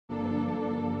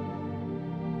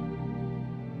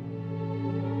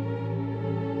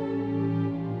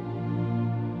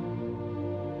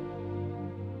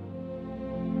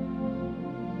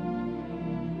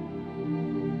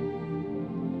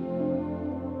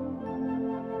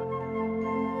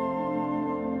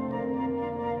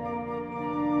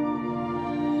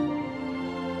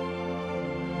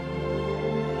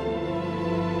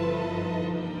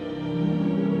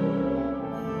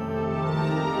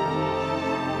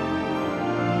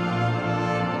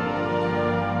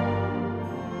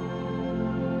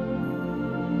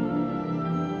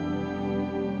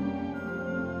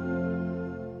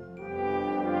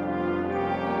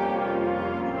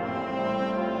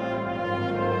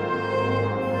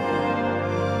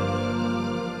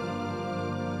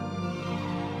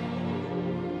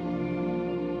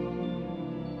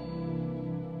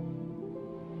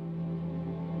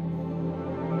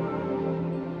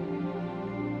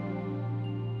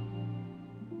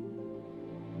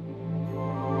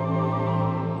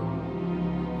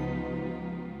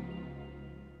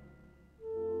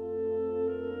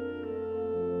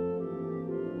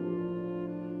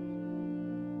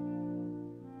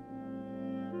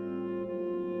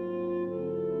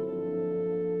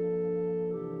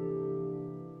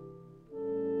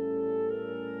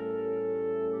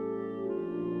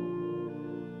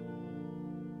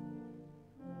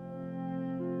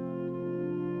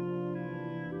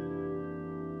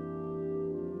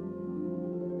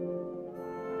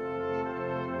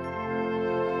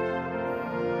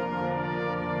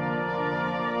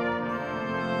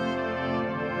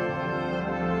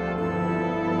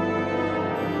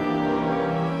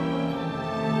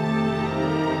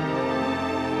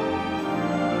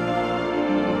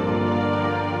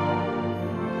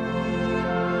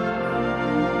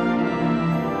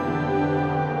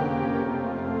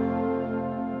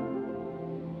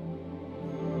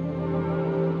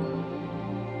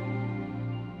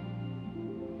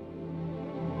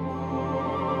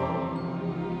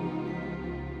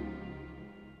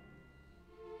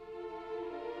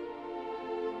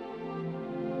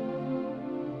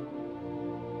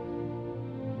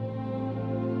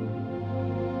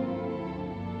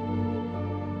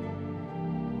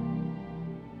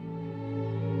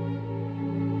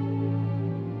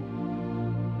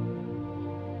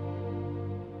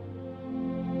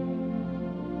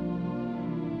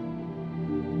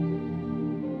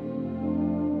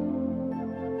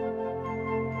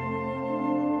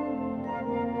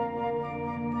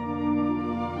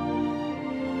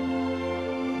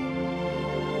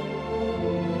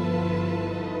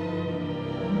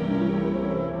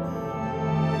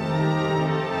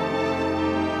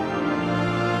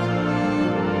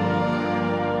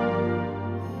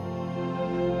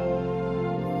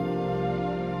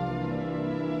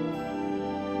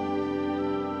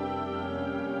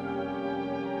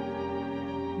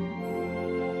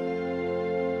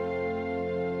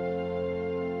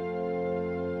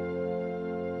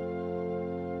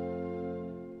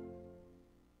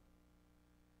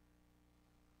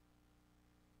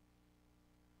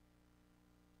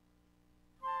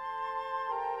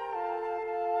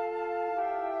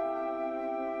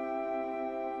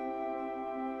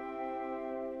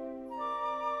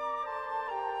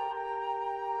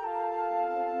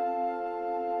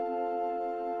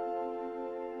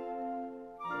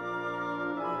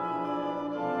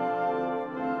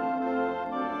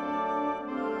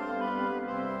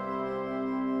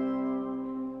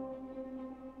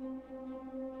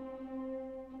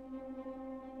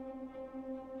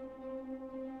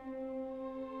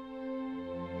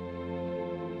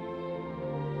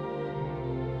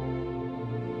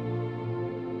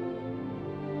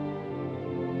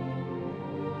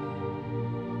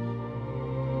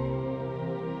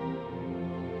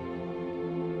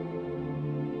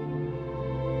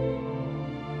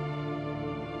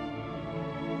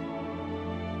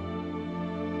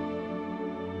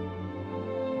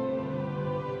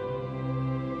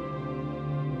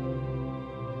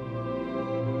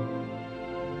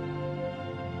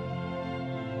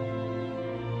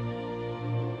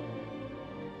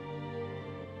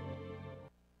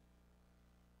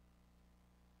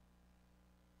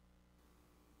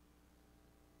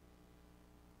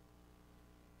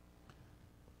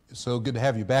So good to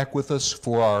have you back with us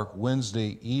for our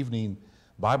Wednesday evening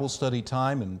Bible study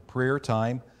time and prayer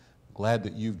time. Glad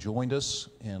that you've joined us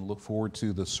and look forward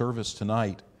to the service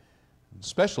tonight.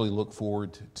 Especially look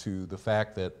forward to the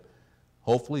fact that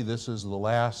hopefully this is the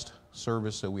last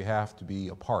service that we have to be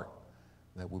apart.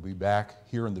 That we'll be back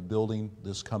here in the building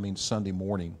this coming Sunday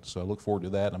morning. So I look forward to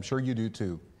that. I'm sure you do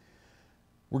too.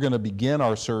 We're going to begin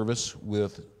our service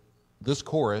with this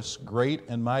chorus, "Great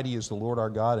and mighty is the Lord our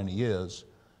God," and He is.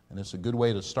 And it's a good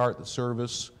way to start the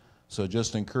service. So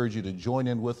just encourage you to join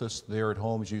in with us there at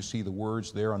home as you see the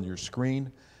words there on your screen.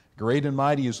 Great and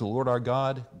mighty is the Lord our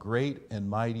God. Great and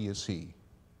mighty is He.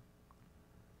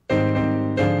 Sing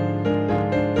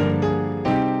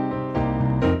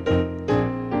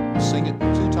it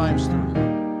 2 times through.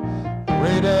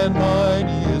 Great and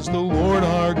mighty is the Lord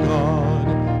our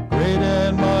God. Great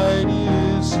and mighty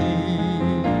is He.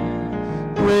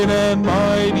 Great and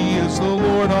mighty is the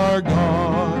Lord our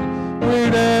God.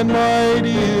 Great and mighty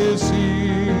is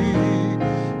He.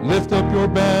 Lift up your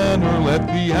banner, let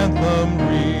the anthem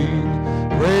ring.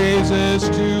 Praises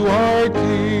to our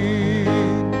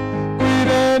King. Great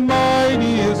and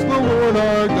mighty is the Lord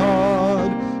our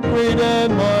God. Great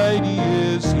and mighty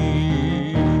is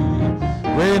He.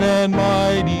 Great and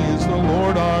mighty is the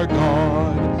Lord our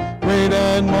God. Great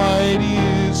and mighty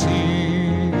is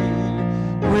He.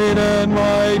 Great and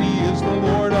mighty is the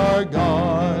Lord our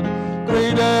God.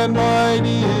 Great and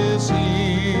mighty is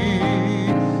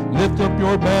He. Lift up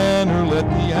your banner, let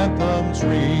the anthems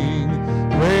ring.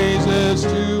 Praises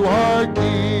to our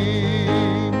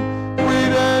King.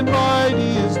 Great and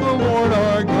mighty is the Lord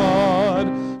our God.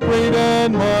 Great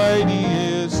and mighty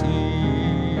is He.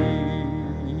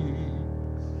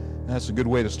 That's a good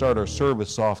way to start our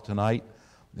service off tonight.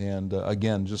 And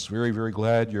again, just very, very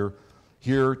glad you're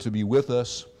here to be with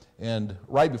us. And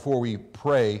right before we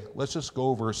pray, let's just go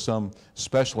over some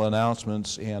special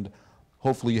announcements, and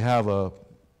hopefully you have a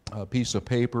piece of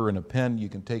paper and a pen. You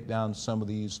can take down some of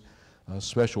these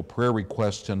special prayer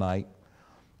requests tonight.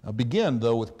 Begin,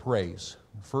 though, with praise.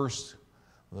 First,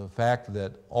 the fact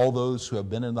that all those who have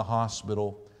been in the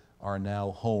hospital are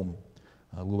now home.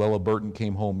 Luella Burton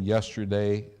came home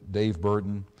yesterday. Dave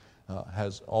Burton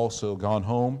has also gone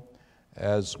home,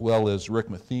 as well as Rick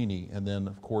Matheny. And then,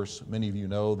 of course, many of you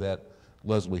know that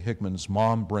Leslie Hickman's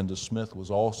mom, Brenda Smith, was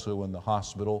also in the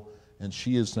hospital, and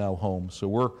she is now home. So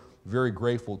we're very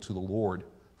grateful to the Lord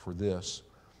for this.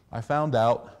 I found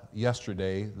out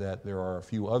yesterday that there are a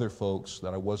few other folks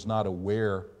that I was not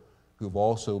aware who've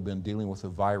also been dealing with the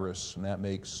virus, and that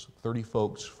makes 30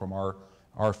 folks from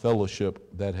our fellowship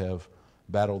that have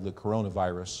battled the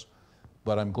coronavirus.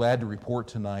 But I'm glad to report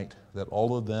tonight that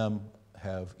all of them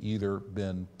have either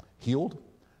been healed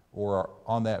or are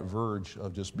on that verge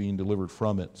of just being delivered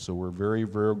from it. So we're very,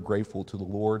 very grateful to the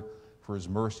Lord for His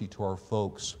mercy to our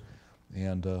folks.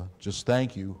 And just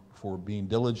thank you for being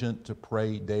diligent to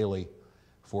pray daily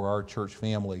for our church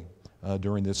family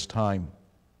during this time.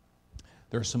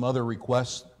 There are some other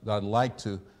requests that I'd like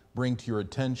to bring to your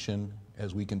attention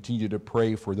as we continue to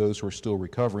pray for those who are still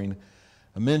recovering.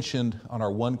 I mentioned on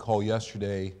our one call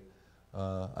yesterday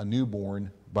a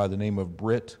newborn by the name of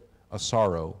Britt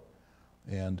Asaro,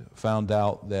 and found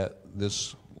out that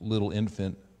this little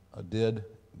infant did,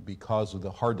 because of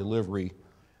the hard delivery,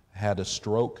 had a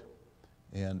stroke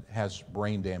and has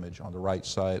brain damage on the right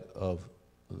side of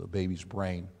the baby's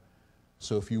brain.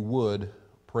 So if you would,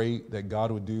 pray that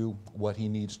God would do what He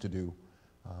needs to do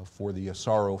for the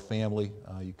Asaro family.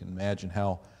 You can imagine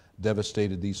how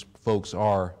devastated these folks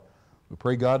are. We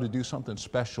pray God to do something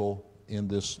special in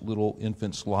this little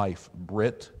infant's life,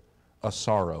 Britt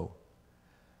Asaro.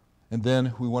 And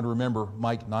then we want to remember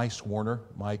Mike Nicewarner.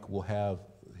 Mike will have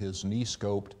his knee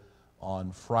scoped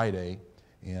on Friday,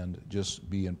 and just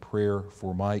be in prayer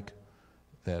for Mike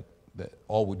that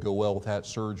all would go well with that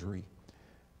surgery.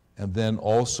 And then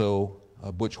also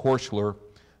Butch Horschler.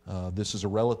 This is a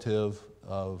relative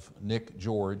of Nick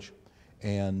George,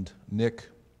 and Nick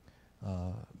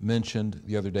mentioned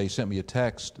the other day, sent me a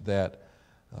text that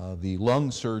the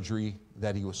lung surgery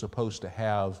that he was supposed to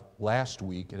have last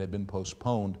week, it had been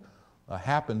postponed,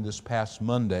 happened this past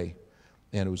Monday,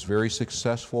 and it was very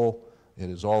successful. It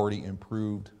has already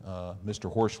improved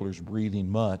Mr. Horschler's breathing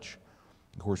much.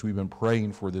 Of course, we've been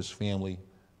praying for this family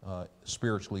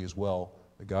spiritually as well,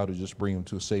 that God would just bring him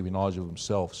to a saving knowledge of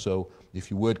Himself. So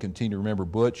if you would continue to remember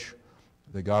Butch,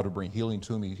 that God would bring healing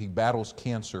to him. He battles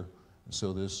cancer, and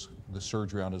so the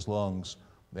surgery on his lungs,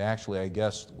 they actually, I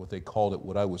guess, what they called it,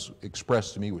 what I was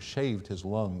expressed to me, was shaved his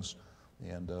lungs,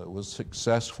 and it was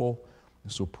successful.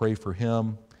 And so pray for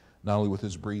him, not only with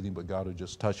his breathing, but God would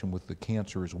just touch him with the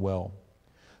cancer as well.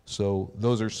 So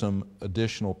those are some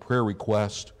additional prayer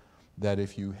requests that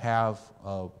if you have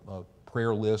a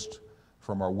prayer list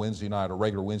from our Wednesday night, our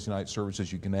regular Wednesday night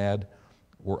services, you can add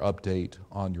or update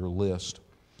on your list.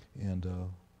 And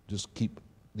just keep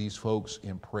these folks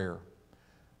in prayer.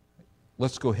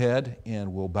 Let's go ahead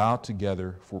and we'll bow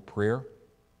together for prayer.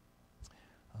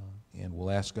 And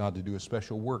we'll ask God to do a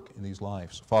special work in these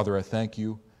lives. Father, I thank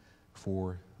you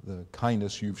for the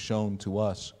kindness you've shown to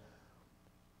us.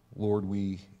 Lord,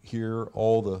 we hear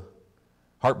all the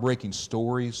heartbreaking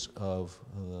stories of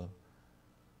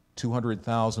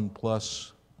 200,000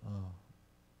 plus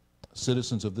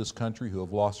citizens of this country who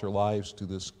have lost their lives to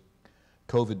this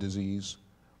COVID disease.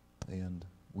 And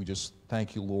we just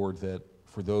thank you, Lord, that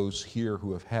for those here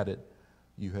who have had it,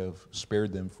 you have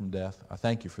spared them from death. I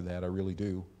thank you for that, I really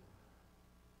do.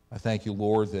 I thank you,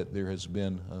 Lord, that there has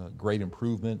been a great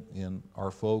improvement in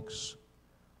our folks.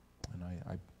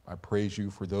 And I praise you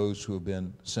for those who have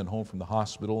been sent home from the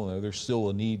hospital. And there's still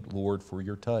a need, Lord, for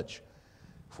your touch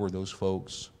for those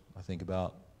folks. I think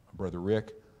about Brother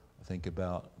Rick. I think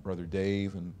about Brother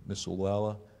Dave and Miss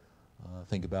Luella. I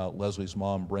think about Leslie's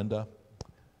mom, Brenda.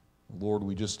 Lord,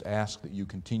 we just ask that you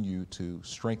continue to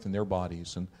strengthen their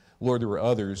bodies. And Lord, there are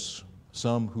others,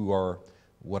 some who are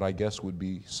what I guess would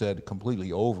be said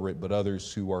completely over it, but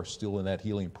others who are still in that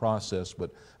healing process.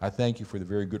 But I thank you for the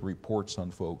very good reports on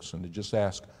folks, and to just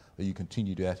ask that you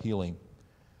continue that healing.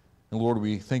 And Lord,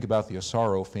 we think about the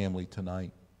Asaro family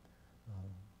tonight.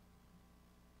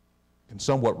 Can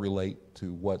somewhat relate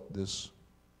to what this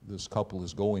couple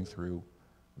is going through,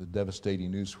 the devastating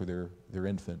news for their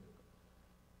infant.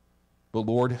 But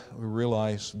Lord, we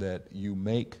realize that you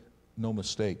make no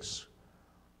mistakes,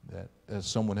 that as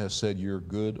someone has said, you're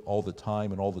good all the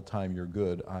time, and all the time you're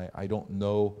good. I don't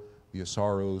know the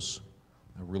Asaro's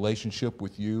relationship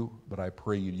with you, but I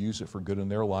pray you'd use it for good in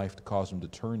their life to cause them to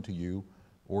turn to you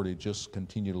or to just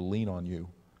continue to lean on you.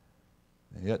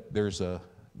 And yet there's a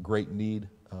great need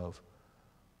of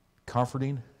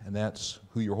comforting, and that's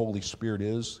who your Holy Spirit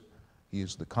is. He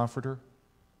is the comforter.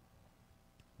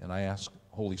 And I ask,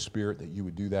 Holy Spirit, that you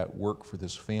would do that work for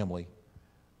this family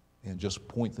and just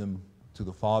point them to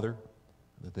the Father,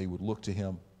 that they would look to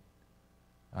him.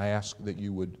 I ask that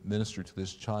you would minister to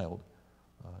this child.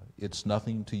 It's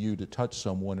nothing to you to touch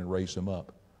someone and raise them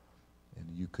up. And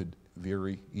you could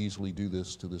very easily do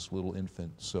this to this little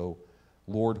infant. So,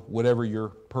 Lord, whatever your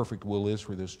perfect will is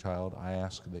for this child, I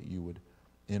ask that you would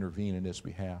intervene in his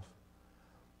behalf.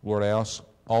 Lord, I ask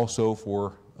also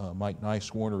for Mike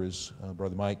Nicewarner, as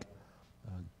Brother Mike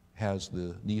has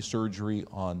the knee surgery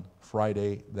on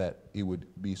Friday, that it would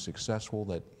be successful,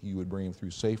 that you would bring him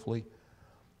through safely.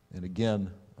 And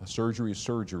again, a surgery is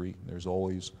surgery. There's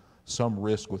always some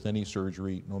risk with any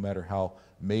surgery, no matter how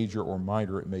major or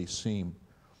minor it may seem.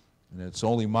 And it's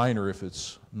only minor if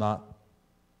it's not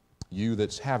you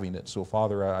that's having it. So,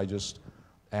 Father, I just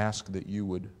ask that you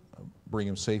would bring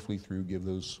him safely through, give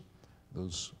those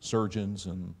surgeons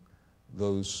and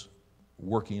those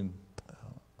working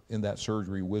in that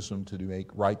surgery wisdom to make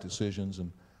right decisions,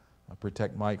 and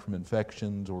protect Mike from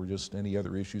infections or just any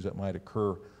other issues that might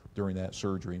occur during that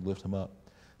surgery, and lift him up.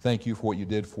 Thank you for what you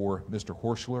did for Mr.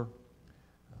 Horschler.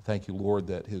 Thank you, Lord,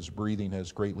 that his breathing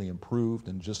has greatly improved,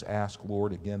 and just ask,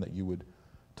 Lord, again, that you would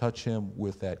touch him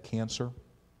with that cancer,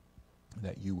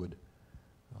 that you would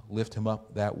lift him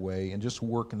up that way, and just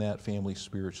work in that family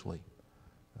spiritually.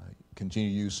 Continue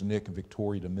to use Nick and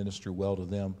Victoria to minister well to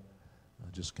them,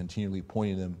 just continually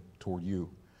pointing them toward you.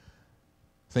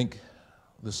 Think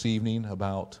this evening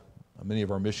about many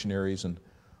of our missionaries, and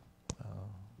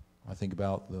I think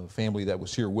about the family that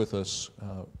was here with us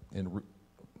in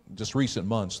just recent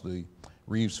months, the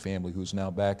Reeves family, who's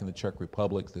now back in the Czech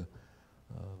Republic. The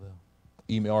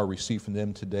email I received from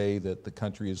them today that the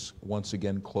country is once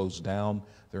again closed down.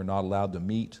 They're not allowed to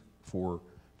meet for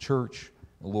church.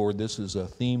 Lord, this is a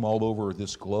theme all over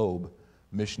this globe.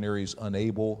 Missionaries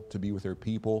unable to be with their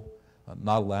people,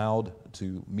 not allowed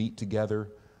to meet together,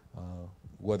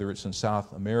 whether it's in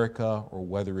South America or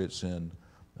whether it's in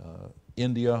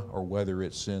India or whether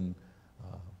it's in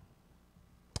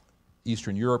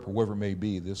Eastern Europe or wherever it may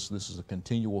be. This is a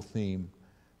continual theme.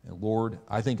 And Lord,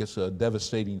 I think it's a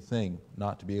devastating thing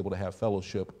not to be able to have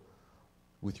fellowship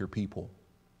with your people.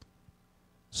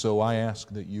 So I ask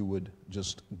that you would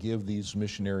just give these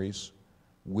missionaries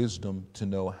wisdom to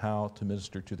know how to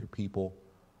minister to their people.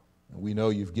 And we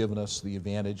know you've given us the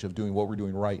advantage of doing what we're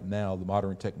doing right now, the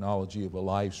modern technology of a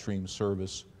live stream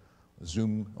service,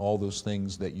 Zoom, all those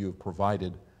things that you have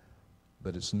provided,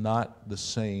 but it's not the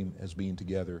same as being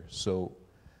together. So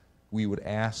we would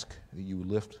ask that you would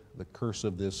lift the curse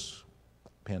of this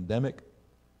pandemic.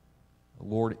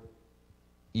 Lord,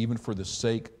 even for the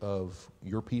sake of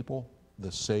your people,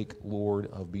 the sake, Lord,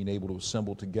 of being able to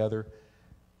assemble together.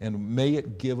 And may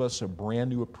it give us a brand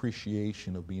new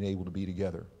appreciation of being able to be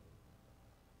together.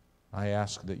 I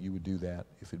ask that you would do that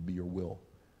if it be your will.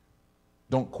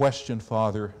 Don't question,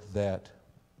 Father, that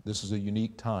this is a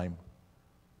unique time,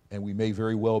 and we may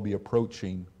very well be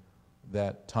approaching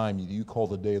that time you call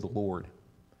the day of the Lord.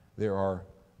 There are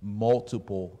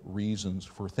multiple reasons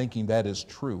for thinking that is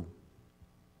true.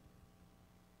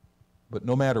 But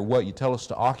no matter what, you tell us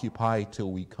to occupy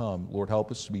till we come. Lord,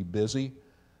 help us to be busy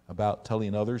about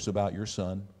telling others about your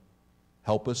Son.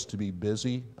 Help us to be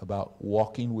busy about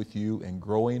walking with you and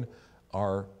growing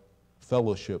our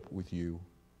fellowship with you.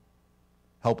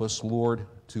 Help us, Lord,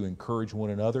 to encourage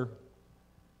one another.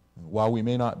 While we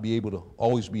may not be able to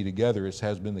always be together, as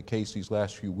has been the case these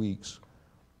last few weeks,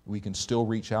 we can still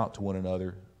reach out to one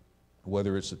another,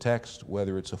 whether it's a text,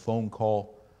 whether it's a phone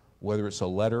call, whether it's a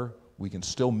letter. We can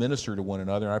still minister to one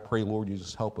another, and I pray, Lord, you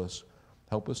just help us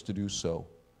to do so.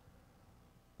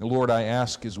 And Lord, I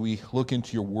ask as we look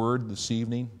into your word this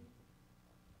evening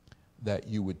that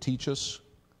you would teach us.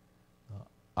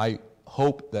 I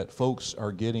hope that folks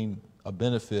are getting a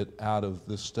benefit out of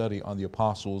this study on the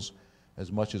apostles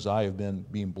as much as I have been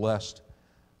being blessed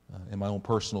in my own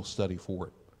personal study for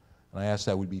it. And I ask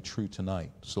that would be true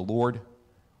tonight. So Lord,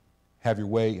 have your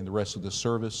way in the rest of the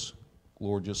service.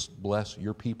 Lord, just bless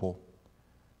your people.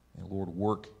 And Lord,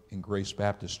 work in Grace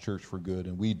Baptist Church for good.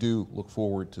 And we do look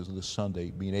forward to this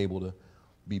Sunday being able to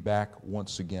be back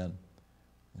once again.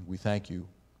 And we thank you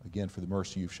again for the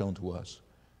mercy you've shown to us.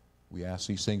 We ask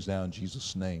these things now in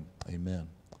Jesus' name. Amen.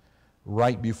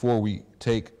 Right before we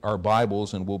take our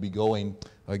Bibles, and we'll be going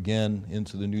again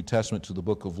into the New Testament to the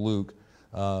book of Luke,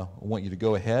 I want you to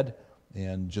go ahead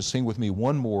and just sing with me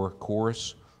one more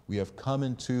chorus. We have come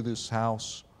into this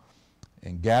house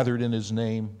and gathered in his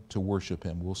name to worship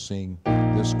him. We'll sing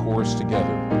this chorus together.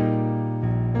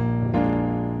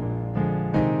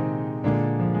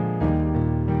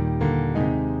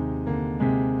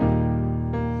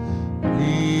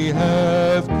 We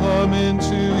have come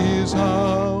into his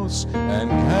house and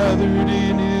gathered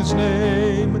in his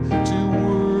name to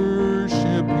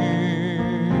worship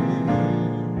him.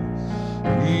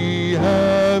 We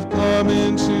have come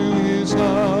into his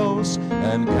house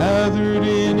and gathered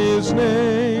in his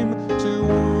name to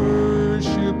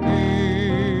worship him.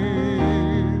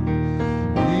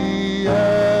 We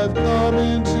have come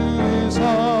into his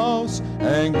house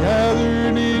and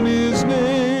gathered in his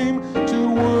name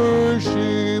to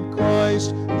worship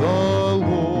Christ the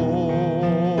Lord.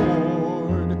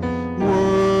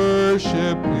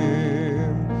 Worship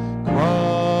him,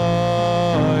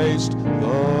 Christ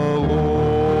the Lord.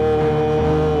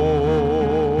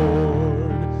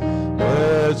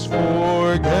 Let's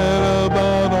forget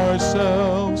about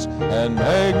ourselves and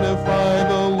magnify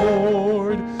the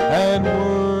Lord and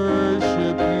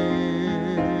worship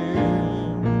him.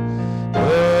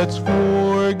 Let's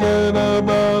forget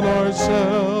about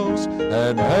ourselves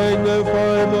and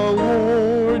magnify the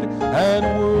Lord and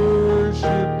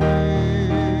worship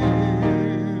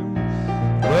him.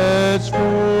 Let's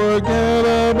forget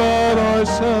about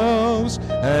ourselves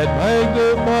and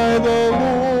magnify the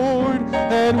Lord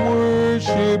and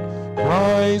worship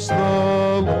Christ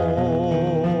the Lord.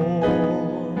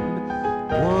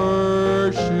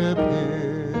 Worship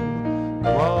him,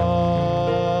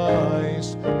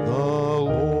 Christ the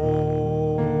Lord.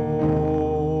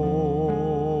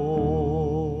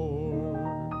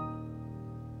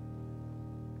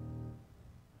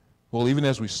 Well, even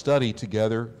as we study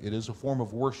together, it is a form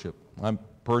of worship. I'm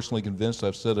personally convinced,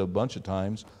 I've said it a bunch of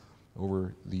times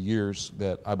over the years,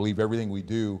 that I believe everything we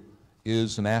do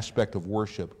is an aspect of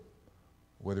worship,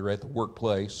 whether at the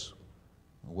workplace,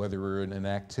 whether we're in an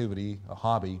activity, a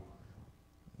hobby.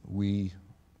 We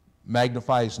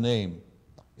magnify his name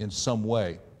in some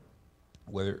way,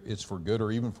 whether it's for good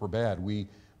or even for bad. We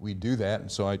do that,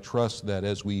 and so I trust that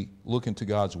as we look into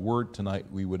God's Word tonight,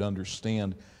 we would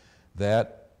understand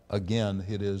that, again,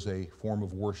 it is a form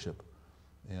of worship.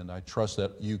 And I trust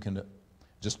that you can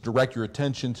just direct your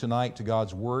attention tonight to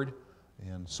God's Word.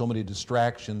 And so many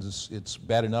distractions, it's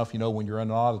bad enough, when you're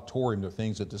in an auditorium, there are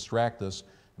things that distract us.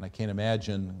 And I can't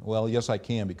imagine, well, yes, I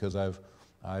can, because I've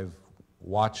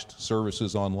watched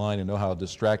services online and know how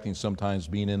distracting sometimes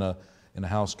being in a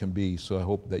house can be. So I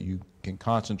hope that you can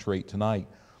concentrate tonight.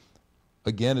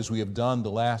 Again, as we have done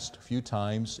the last few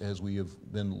times, as we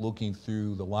have been looking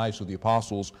through the lives of the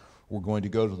apostles, we're going to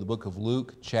go to the book of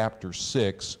Luke, chapter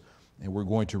 6, and we're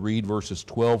going to read verses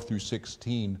 12 through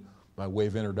 16 by way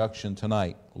of introduction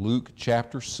tonight. Luke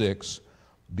chapter 6,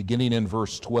 beginning in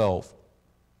verse 12.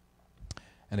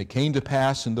 And it came to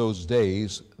pass in those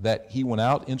days that he went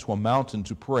out into a mountain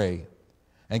to pray,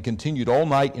 and continued all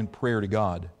night in prayer to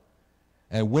God.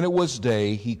 And when it was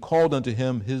day, he called unto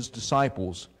him his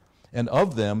disciples, and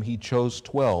of them he chose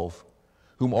 12,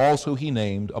 whom also he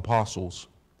named apostles: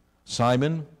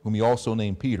 Simon, whom he also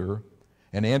named Peter,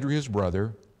 and Andrew his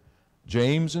brother,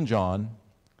 James and John,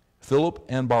 Philip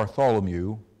and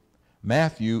Bartholomew,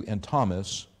 Matthew and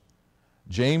Thomas,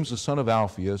 James the son of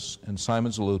Alphaeus, and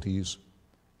Simon Zelotes,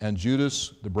 and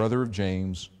Judas the brother of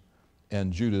James,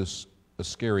 and Judas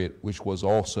Iscariot, which was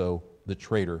also the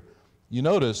traitor. You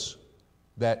notice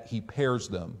that he pairs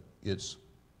them. It's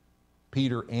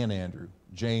Peter and Andrew,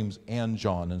 James and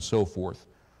John, and so forth.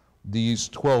 These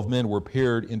 12 men were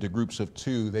paired into groups of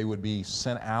 2. They would be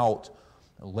sent out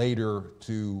later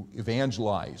to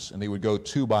evangelize, and they would go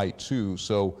 2 by 2.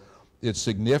 So it's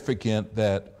significant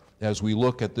that as we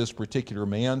look at this particular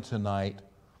man tonight,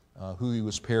 who he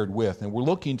was paired with. And we're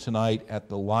looking tonight at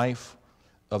the life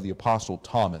of the Apostle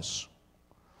Thomas.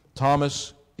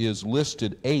 Thomas is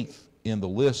listed 8th in the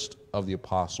list of the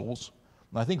apostles.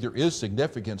 And I think there is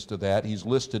significance to that. He's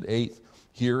listed 8th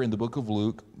here in the book of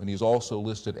Luke, and he's also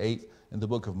listed 8th in the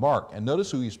book of Mark. And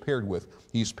notice who he's paired with.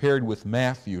 He's paired with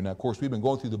Matthew. Now, of course, we've been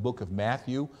going through the book of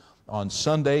Matthew on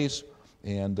Sundays,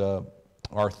 and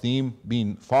our theme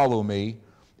being Follow Me.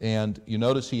 And you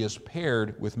notice he is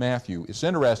paired with Matthew. It's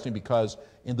interesting because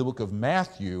in the book of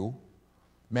Matthew,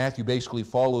 Matthew basically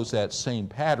follows that same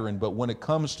pattern, but when it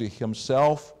comes to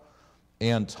himself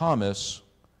and Thomas,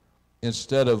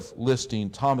 instead of listing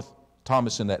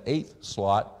Thomas in that 8th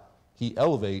slot, he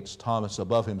elevates Thomas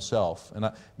above himself.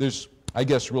 And there's, I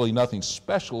guess, really nothing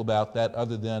special about that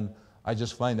other than I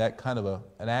just find that kind of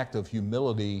an act of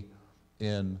humility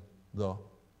in the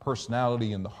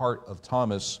personality and the heart of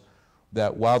Thomas,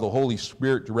 that while the Holy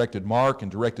Spirit directed Mark and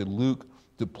directed Luke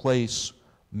to place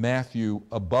Matthew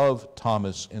above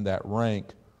Thomas in that rank,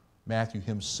 Matthew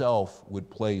himself would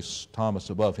place Thomas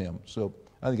above him. So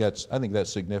I think that's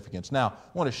significance. Now,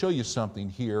 I want to show you something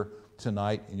here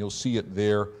tonight, and you'll see it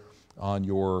there on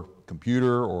your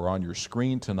computer or on your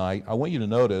screen tonight. I want you to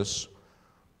notice,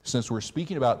 since we're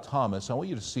speaking about Thomas, I want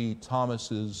you to see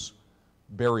Thomas's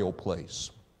burial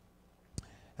place.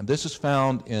 And this is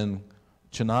found in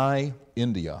Chennai,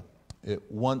 India. It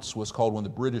once was called, when the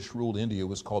British ruled India, it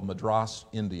was called Madras,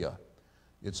 India.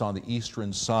 It's on the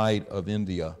eastern side of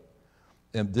India.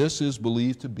 And this is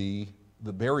believed to be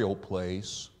the burial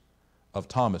place of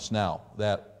Thomas. Now,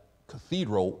 that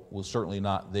cathedral was certainly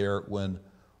not there when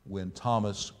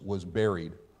Thomas was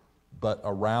buried, but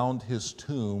around his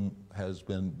tomb has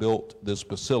been built this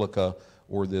basilica,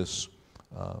 or this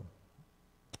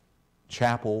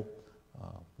chapel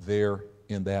there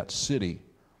in that city.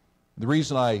 The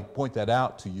reason I point that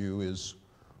out to you is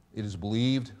it is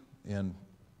believed, in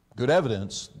good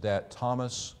evidence, that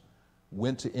Thomas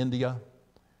went to India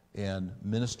and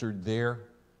ministered there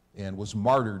and was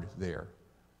martyred there.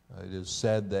 It is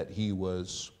said that he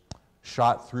was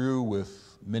shot through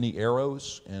with many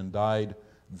arrows and died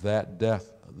that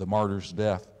death, the martyr's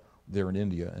death, there in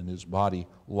India, and his body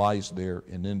lies there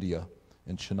in India,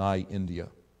 in Chennai, India.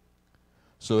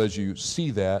 So as you see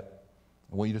that,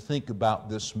 I want you to think about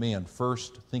this man,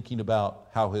 first thinking about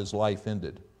how his life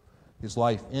ended. His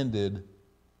life ended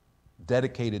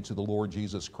dedicated to the Lord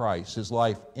Jesus Christ. His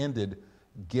life ended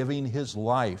giving his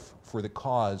life for the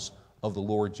cause of the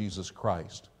Lord Jesus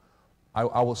Christ.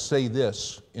 I will say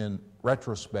this in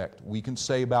retrospect. We can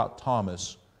say about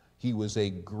Thomas, he was a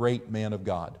great man of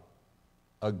God.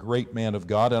 A great man of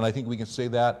God. And I think we can say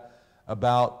that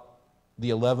about the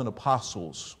 11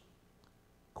 apostles.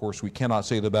 Of course, we cannot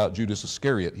say that about Judas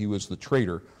Iscariot. He was the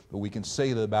traitor. But we can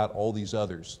say that about all these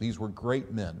others. These were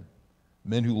great men.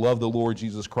 Men who loved the Lord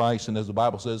Jesus Christ. And as the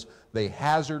Bible says, they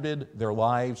hazarded their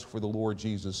lives for the Lord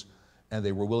Jesus. And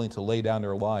they were willing to lay down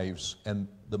their lives. And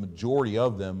the majority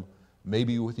of them,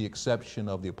 maybe with the exception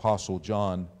of the Apostle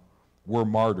John, were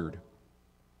martyred.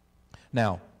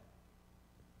 Now,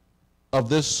 of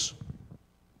this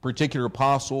particular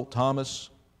apostle, Thomas,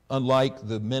 unlike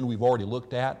the men we've already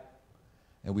looked at,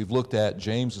 and we've looked at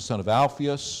James, the son of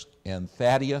Alphaeus, and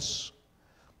Thaddeus,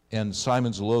 and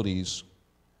Simon Zelotes,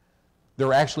 there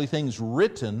are actually things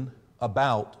written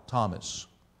about Thomas.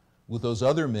 With those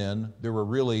other men, there were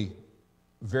really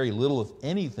very little, if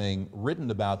anything,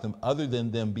 written about them other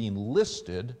than them being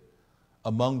listed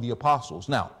among the apostles.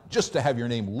 Now, just to have your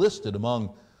name listed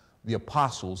among the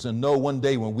apostles and know one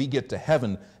day when we get to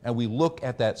heaven and we look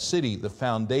at that city, the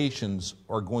foundations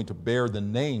are going to bear the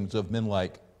names of men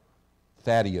like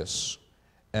Thaddeus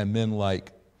and men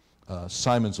like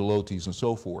Simon Zelotes and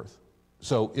so forth.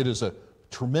 So it is a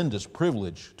tremendous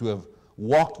privilege to have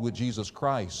walked with Jesus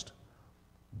Christ.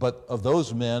 But of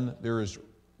those men, there is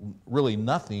really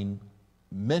nothing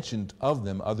mentioned of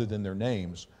them other than their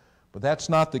names. But that's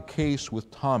not the case with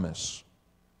Thomas.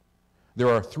 There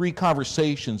are 3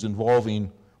 conversations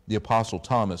involving the Apostle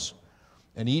Thomas,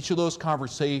 and each of those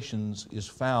conversations is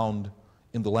found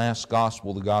in the last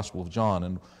gospel, the Gospel of John.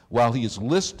 And while he is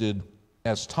listed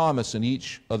as Thomas in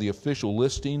each of the official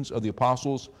listings of the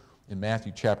apostles in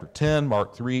Matthew chapter 10,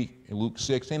 Mark 3, and Luke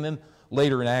 6, and then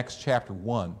later in Acts chapter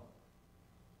 1,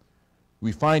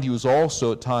 we find he was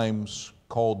also at times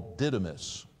called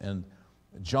Didymus. And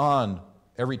John,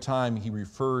 every time he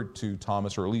referred to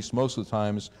Thomas, or at least most of the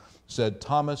times, said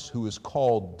Thomas who is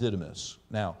called Didymus.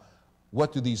 Now,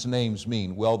 what do these names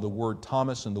mean? Well, the word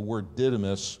Thomas and the word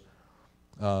Didymus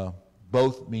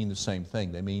both mean the same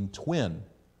thing. They mean twin.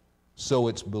 So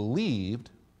it's believed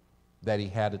that he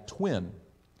had a twin.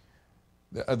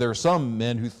 There are some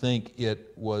men who think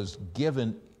it was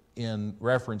given in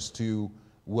reference to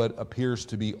what appears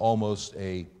to be almost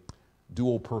a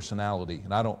dual personality.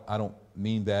 And I don't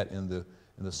mean that in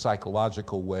the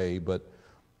psychological way, but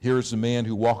here's a man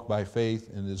who walked by faith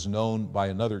and is known by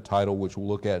another title, which we'll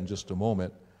look at in just a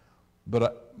moment.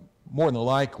 But more than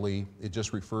likely, it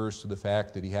just refers to the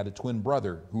fact that he had a twin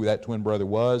brother. Who that twin brother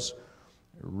was,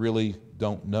 really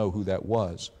don't know who that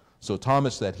was. So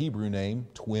Thomas, that Hebrew name,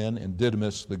 twin, and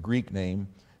Didymus, the Greek name,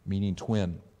 meaning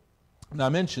twin. Now I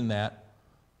mention that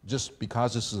just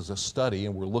because this is a study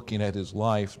and we're looking at his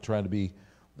life, trying to be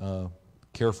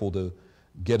careful to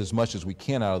get as much as we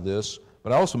can out of this.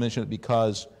 But I also mention it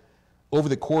because over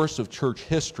the course of church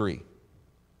history,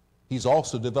 he's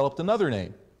also developed another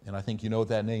name. And I think you know what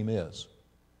that name is.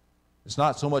 It's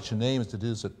not so much a name as it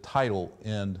is a title.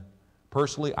 And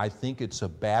personally, I think it's a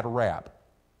bad rap.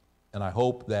 And I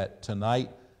hope that tonight,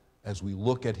 as we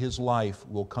look at his life,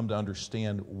 we'll come to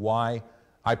understand why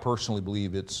I personally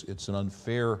believe it's an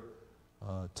unfair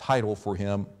title for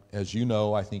him. As you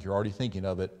know, I think you're already thinking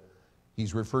of it.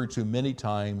 He's referred to many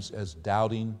times as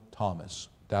Doubting Thomas.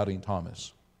 Doubting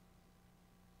Thomas.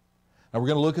 Now we're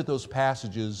going to look at those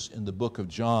passages in the book of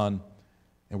John,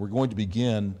 and we're going to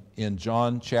begin in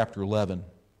John chapter 11.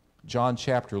 John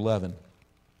chapter 11.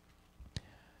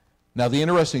 Now the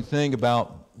interesting thing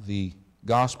about the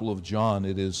Gospel of John,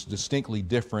 it is distinctly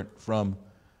different from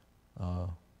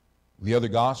the other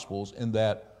Gospels in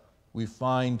that we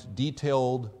find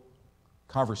detailed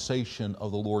conversation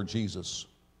of the Lord Jesus.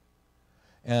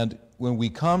 And when we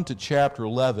come to chapter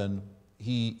 11,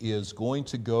 he is going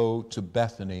to go to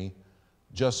Bethany,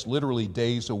 just literally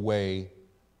days away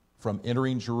from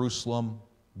entering Jerusalem,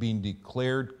 being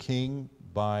declared king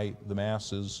by the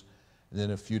masses, and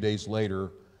then a few days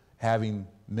later, having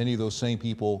many of those same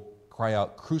people cry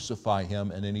out, "Crucify him,"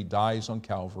 and then he dies on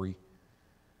Calvary.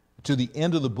 To the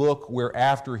end of the book, where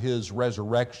after his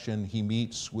resurrection, he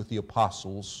meets with the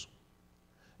apostles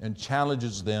and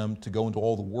challenges them to go into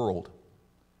all the world,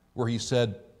 where he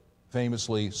said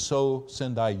famously, "So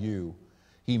send I you."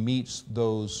 He meets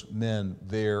those men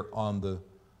there on the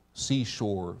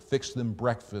seashore, fixed them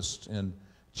breakfast, and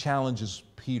challenges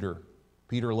Peter.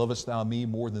 "Peter, lovest thou me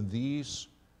more than these?"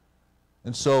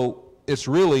 And so it's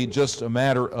really just a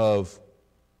matter of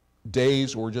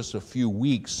days or just a few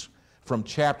weeks from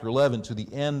chapter 11 to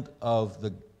the end of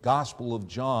the Gospel of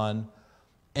John.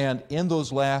 And in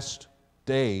those last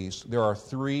days, there are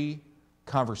 3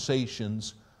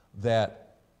 conversations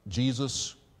that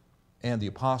Jesus and the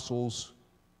apostles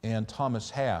and Thomas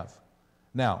have.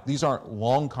 Now, these aren't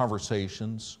long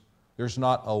conversations. There's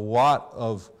not a lot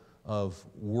of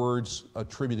words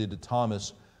attributed to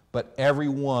Thomas, but every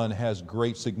one has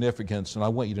great significance, and I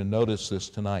want you to notice this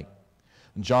tonight.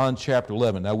 In John chapter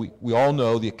 11, now we all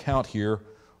know the account here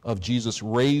of Jesus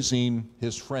raising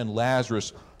his friend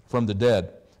Lazarus from the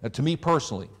dead. Now, to me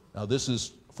personally, now this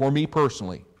is, for me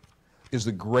personally, is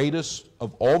the greatest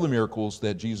of all the miracles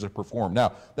that Jesus performed.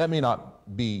 Now, that may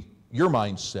not be your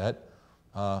mindset.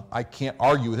 I can't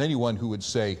argue with anyone who would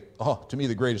say, "Oh, to me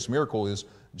the greatest miracle is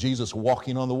Jesus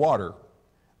walking on the water,"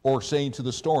 or saying to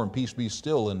the storm, "Peace be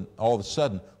still," and all of a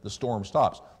sudden the storm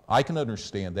stops. I can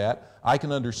understand that. I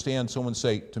can understand someone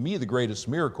say, "To me the greatest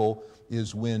miracle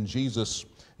is when Jesus,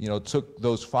 took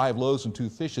those 5 loaves and 2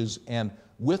 fishes and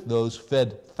with those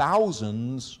fed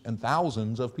thousands and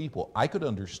thousands of people." I could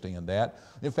understand that.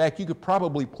 In fact, you could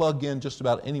probably plug in just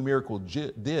about any miracle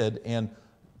did and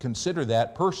consider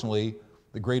that personally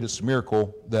the greatest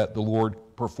miracle that the Lord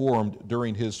performed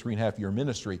during his 3.5-year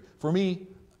ministry. For me,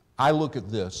 I look at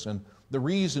this, and the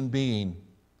reason being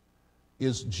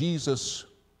is Jesus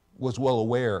was well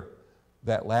aware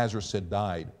that Lazarus had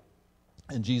died,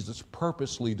 and Jesus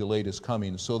purposely delayed his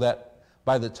coming so that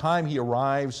By the time he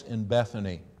arrives in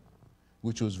Bethany,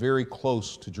 which was very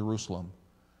close to Jerusalem,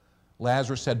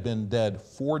 Lazarus had been dead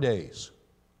 4 days.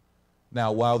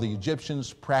 Now, while the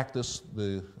Egyptians practiced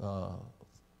the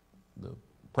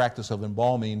practice of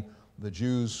embalming, the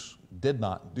Jews did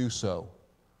not do so.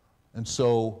 And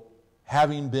so,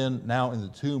 having been now in the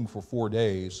tomb for 4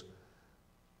 days,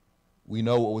 we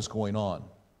know what was going on,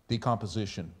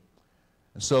 decomposition.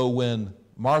 And so when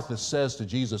Martha says to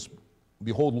Jesus,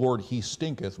 "Behold, Lord, he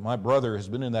stinketh. My brother has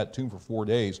been in that tomb for 4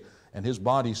 days, and his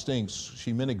body stinks,"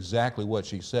 she meant exactly what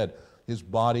she said. His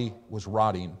body was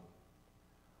rotting.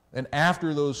 And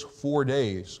after those 4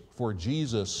 days, for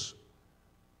Jesus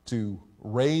to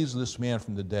raise this man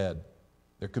from the dead,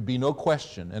 there could be no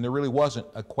question, and there really wasn't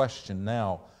a question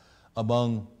now,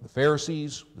 among the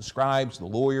Pharisees, the scribes, the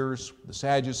lawyers, the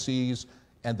Sadducees,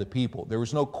 and the people. There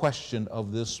was no question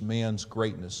of this man's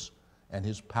greatness and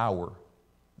his power.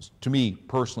 To me,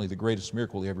 personally, the greatest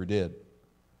miracle he ever did.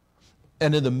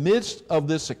 And in the midst of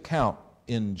this account,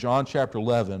 in John chapter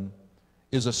 11,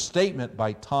 is a statement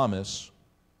by Thomas,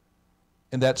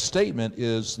 and that statement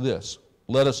is this: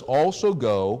 "Let us also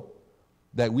go,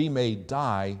 that we may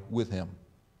die with him."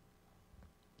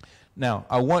 Now,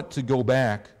 I want to go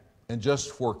back, and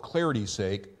just for clarity's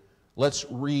sake, let's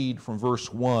read from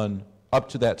verse 1 up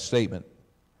to that statement.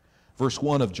 Verse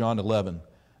 1 of John 11.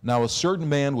 "Now a certain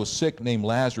man was sick named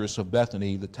Lazarus of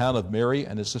Bethany, the town of Mary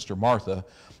and his sister Martha.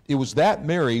 It was that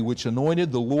Mary which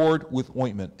anointed the Lord with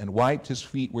ointment and wiped his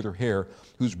feet with her hair,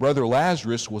 whose brother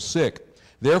Lazarus was sick.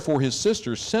 Therefore his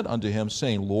sisters sent unto him,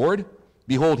 saying, Lord,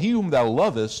 behold, he whom thou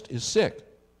lovest is sick.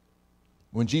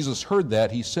 When Jesus heard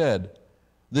that, he said,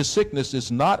 This sickness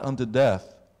is not unto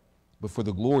death, but for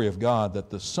the glory of God, that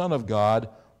the Son of God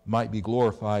might be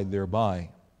glorified thereby.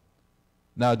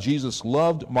 Now Jesus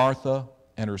loved Martha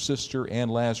and her sister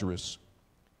and Lazarus.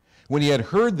 When he had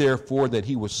heard therefore that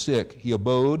he was sick, he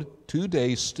abode 2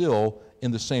 days still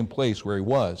in the same place where he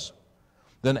was.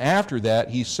 Then after that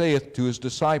he saith to his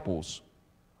disciples,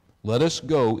 Let us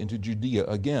go into Judea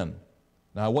again.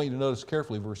 Now I want you to notice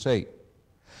carefully verse 8.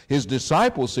 His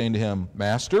disciples saying to him,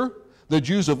 Master, the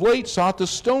Jews of late sought to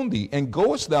stone thee, and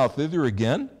goest thou thither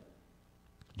again?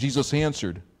 Jesus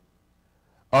answered,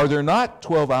 Are there not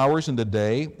 12 hours in the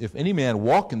day? If any man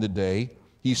walk in the day,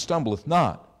 he stumbleth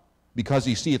not, because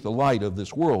he seeth the light of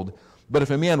this world. But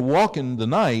if a man walk in the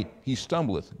night, he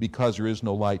stumbleth, because there is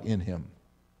no light in him.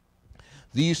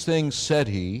 These things said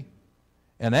he,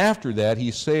 and after that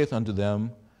he saith unto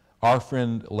them, Our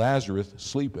friend Lazarus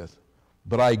sleepeth,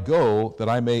 but I go that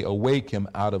I may awake him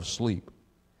out of sleep.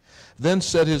 Then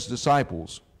said his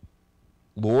disciples,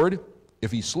 Lord,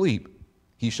 if he sleep,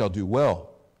 he shall do well.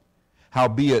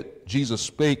 Howbeit Jesus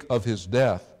spake of his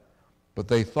death, but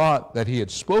they thought that he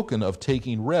had spoken of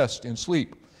taking rest in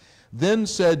sleep. Then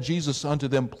said Jesus unto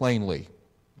them plainly,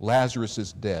 Lazarus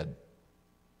is dead.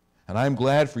 And I am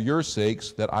glad for your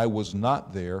sakes that I was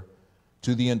not there,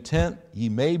 to the intent ye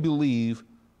may believe.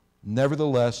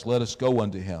 Nevertheless, let us go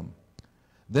unto him.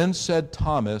 Then said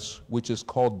Thomas, which is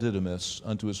called Didymus,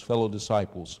 unto his fellow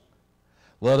disciples,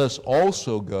 Let us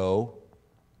also go,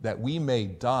 that we may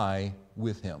die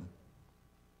with him.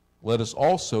 Let us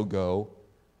also go,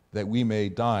 that we may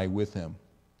die with him.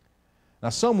 Now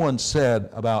someone said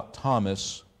about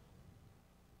Thomas,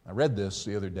 I read this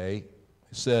the other day,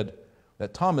 he said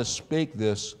that Thomas spake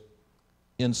this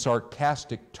in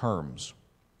sarcastic terms.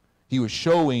 He was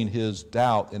showing his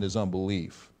doubt and his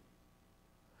unbelief.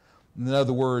 In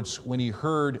other words, when he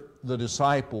heard the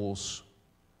disciples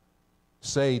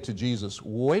say to Jesus,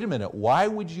 Wait a minute, why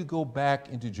would you go back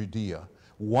into Judea?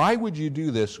 Why would you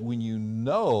do this when you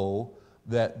know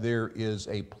that there is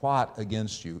a plot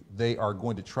against you? They are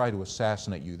going to try to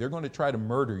assassinate you. They're going to try to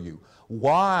murder you.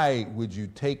 Why would you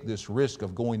take this risk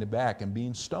of going back and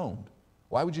being stoned?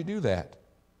 Why would you do that?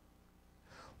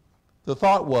 The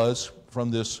thought was,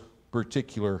 from this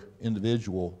particular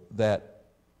individual, that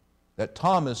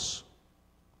Thomas,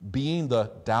 being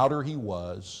the doubter he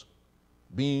was,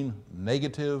 being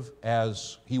negative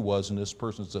as he was in this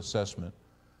person's assessment,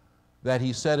 that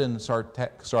he said in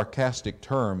sarcastic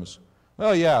terms,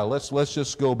 well, yeah, let's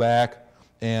just go back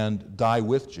and die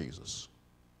with Jesus.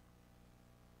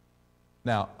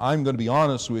 Now, I'm going to be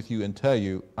honest with you and tell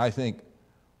you, I think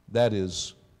that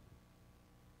is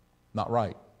not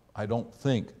right. I don't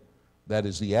think that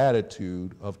is the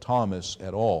attitude of Thomas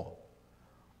at all.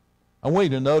 I want you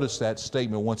to notice that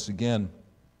statement once again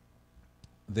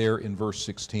there in verse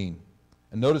 16.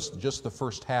 And notice just the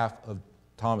first half of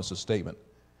Thomas's statement.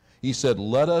 He said,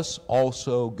 Let us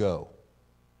also go.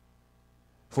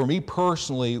 For me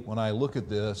personally, when I look at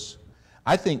this,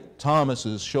 I think Thomas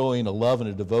is showing a love and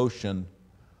a devotion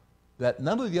that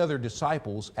none of the other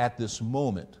disciples at this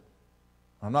moment,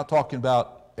 I'm not talking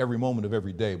about every moment of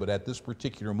every day, but at this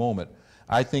particular moment,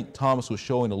 I think Thomas was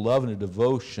showing a love and a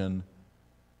devotion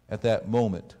at that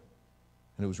moment.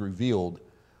 And it was revealed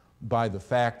by the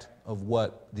fact of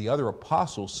what the other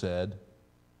apostles said,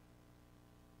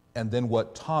 and then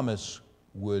what Thomas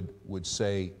would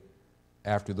say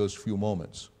after those few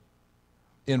moments.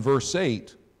 In verse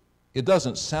 8, it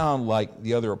doesn't sound like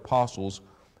the other apostles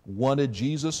wanted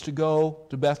Jesus to go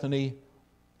to Bethany,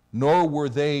 nor were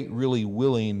they really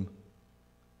willing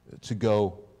to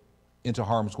go into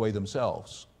harm's way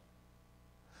themselves.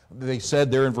 They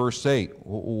said there in verse 8,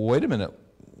 wait a minute,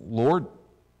 Lord,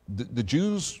 the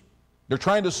Jews, they're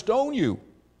trying to stone you.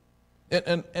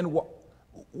 And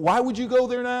why would you go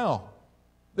there now?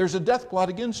 There's a death plot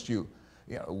against you.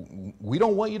 You know, we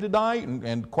don't want you to die,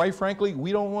 and quite frankly,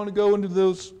 we don't want to go into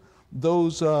those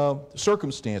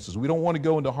circumstances. We don't want to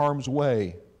go into harm's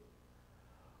way.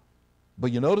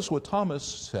 But you notice what Thomas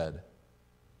said.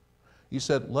 He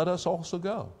said, let us also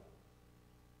go.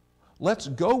 Let's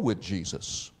go with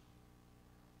Jesus.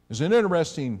 There's an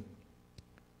interesting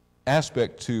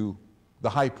aspect to the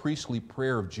high priestly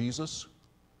prayer of Jesus.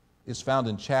 It's found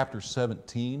in chapter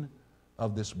 17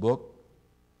 of this book.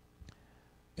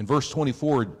 In verse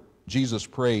 24, Jesus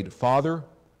prayed, Father,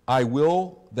 I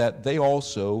will that they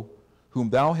also, whom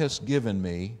thou hast given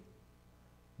me,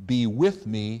 be with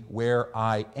me where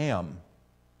I am.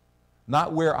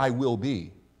 Not where I will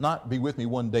be. Not be with me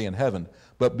one day in heaven,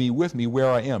 but be with me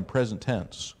where I am, present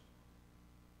tense.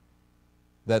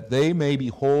 That they may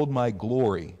behold my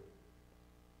glory,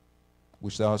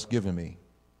 which thou hast given me.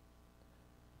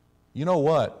 You know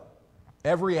what?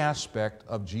 Every aspect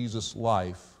of Jesus'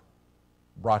 life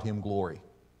brought him glory.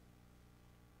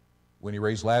 When he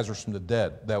raised Lazarus from the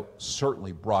dead, that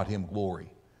certainly brought him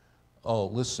glory. Oh,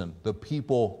 listen, the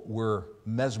people were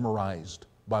mesmerized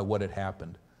by what had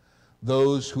happened.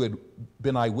 Those who had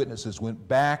been eyewitnesses went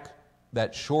back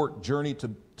that short journey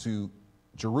to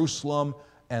Jerusalem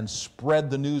and spread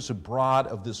the news abroad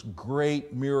of this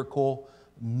great miracle.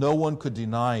 No one could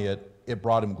deny it. It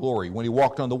brought him glory. When he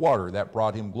walked on the water, that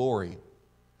brought him glory.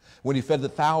 When he fed the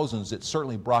thousands, it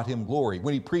certainly brought him glory.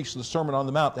 When he preached the Sermon on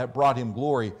the Mount, that brought him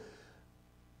glory.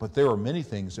 But there are many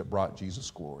things that brought Jesus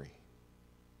glory.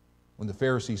 When the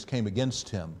Pharisees came against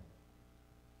him,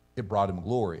 it brought him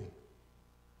glory.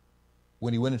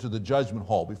 When he went into the judgment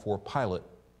hall before Pilate,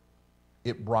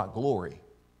 it brought glory.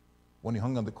 When he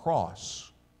hung on the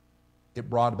cross, it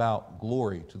brought about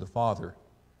glory to the Father.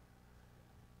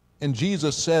 And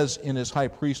Jesus says in his high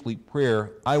priestly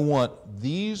prayer, I want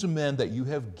these men that you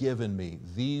have given me,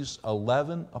 these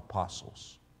 11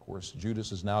 apostles. Of course,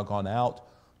 Judas has now gone out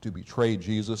to betray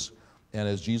Jesus. And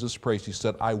as Jesus prays, he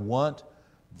said, I want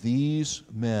these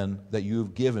men that you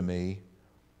have given me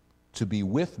to be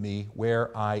with me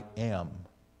where I am.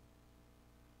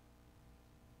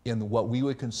 In what we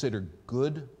would consider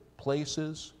good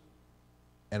places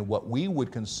and what we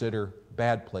would consider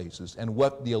bad places, and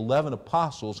what the 11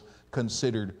 apostles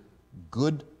considered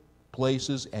good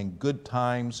places and good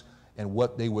times, and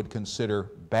what they would consider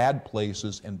bad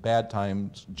places and bad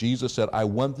times. Jesus said, I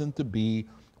want them to be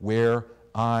where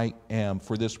I am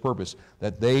for this purpose,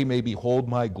 that they may behold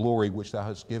my glory which thou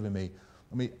hast given me.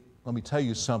 Let me tell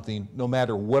you something. No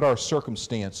matter what our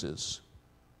circumstances,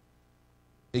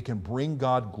 it can bring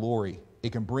God glory.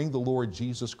 It can bring the Lord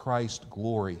Jesus Christ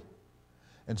glory.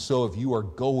 And so if you are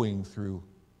going through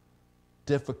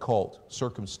difficult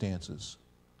circumstances,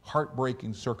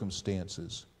 heartbreaking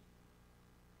circumstances,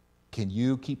 can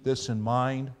you keep this in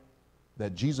mind,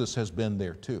 that Jesus has been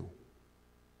there too?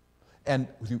 And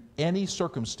through any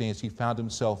circumstance he found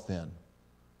himself in,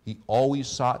 he always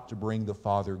sought to bring the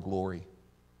Father glory,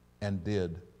 and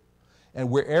did. And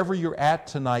wherever you're at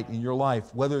tonight in your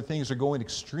life, whether things are going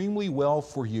extremely well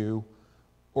for you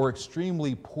or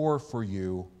extremely poor for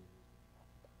you,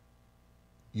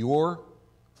 your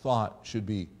thought should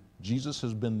be, Jesus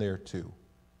has been there too.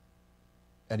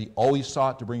 And he always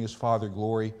sought to bring his Father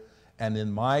glory. And in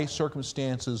my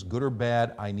circumstances, good or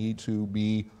bad, I need to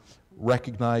be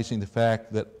recognizing the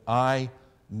fact that I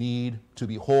need to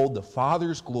behold the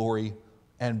Father's glory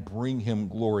and bring him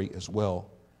glory as well.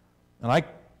 And I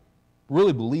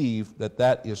really believe that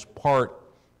that is part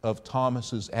of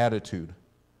Thomas's attitude.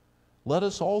 Let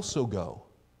us also go.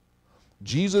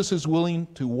 Jesus is willing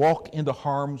to walk into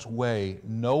harm's way,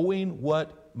 knowing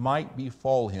what might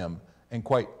befall him. And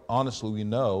quite honestly, we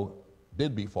know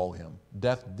did befall him.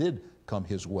 Death did come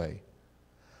his way.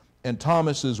 And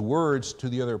Thomas's words to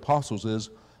the other apostles is,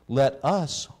 let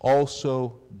us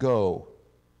also go.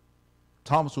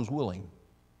 Thomas was willing.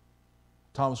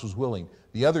 Thomas was willing.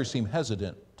 The others seemed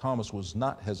hesitant. Thomas was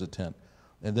not hesitant.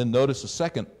 And then notice the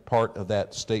second part of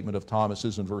that statement of Thomas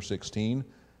is in verse 16,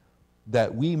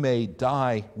 that we may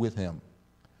die with him.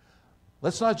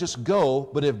 Let's not just go,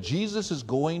 but if Jesus is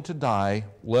going to die,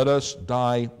 let us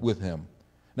die with him.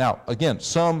 Now, again,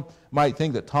 some might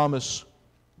think that Thomas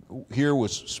here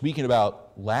was speaking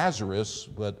about Lazarus,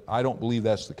 but I don't believe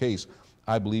that's the case.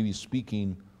 I believe he's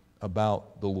speaking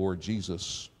about the Lord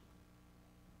Jesus.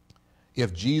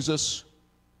 If Jesus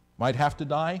might have to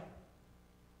die,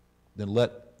 then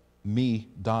let me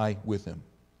die with him.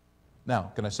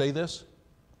 Now, can I say this?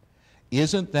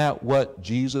 Isn't that what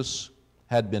Jesus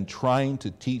had been trying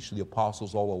to teach the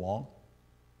apostles all along?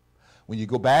 When you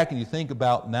go back and you think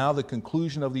about now the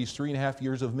conclusion of these 3.5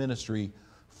 years of ministry,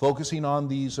 focusing on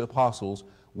these apostles,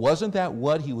 wasn't that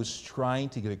what he was trying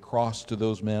to get across to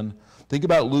those men? Think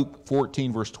about Luke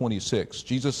 14, verse 26.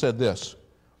 Jesus said this,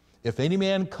 "If any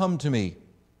man come to me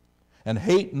and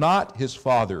hate not his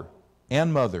father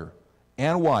and mother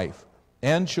and wife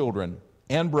and children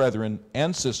and brethren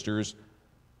and sisters,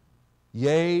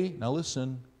 yea," now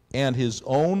listen, "and his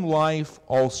own life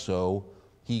also,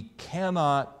 he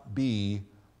cannot be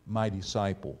my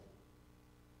disciple."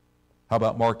 How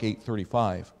about Mark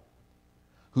 8:35?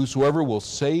 "Whosoever will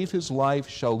save his life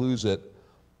shall lose it,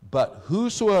 but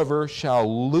whosoever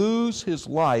shall lose his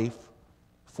life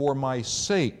for my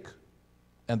sake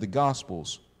and the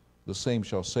gospel's, the same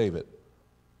shall save it."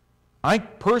 I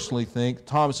personally think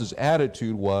Thomas's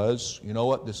attitude was, you know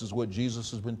what, this is what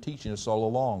Jesus has been teaching us all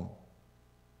along.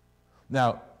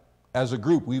 Now, as a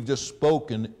group, we've just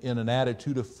spoken in an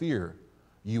attitude of fear.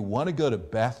 You want to go to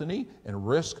Bethany and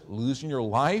risk losing your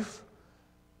life?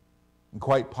 And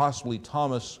quite possibly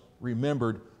Thomas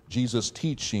remembered Jesus'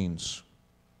 teachings.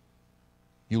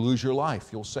 You lose your life,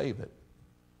 you'll save it.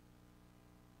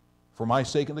 For my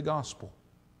sake and the gospel.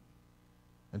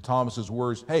 And Thomas's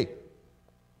words, hey,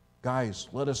 guys,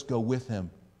 let us go with him,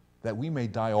 that we may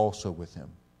die also with him.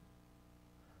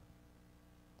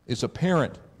 It's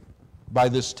apparent by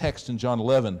this text in John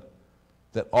 11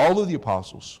 that all of the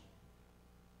apostles,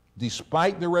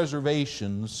 despite their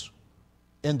reservations,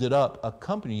 ended up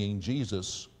accompanying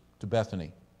Jesus to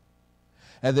Bethany.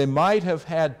 And they might have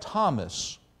had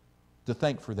Thomas to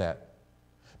thank for that.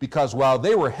 Because while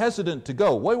they were hesitant to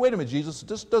go, wait a minute, Jesus,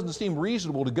 this doesn't seem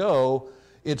reasonable to go,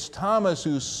 it's Thomas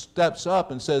who steps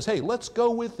up and says, hey, let's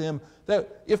go with him,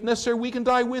 that if necessary we can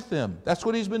die with him. That's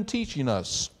what he's been teaching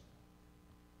us.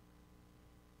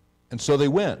 And so they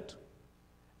went,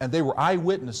 and they were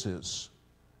eyewitnesses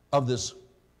of this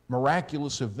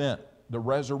miraculous event, the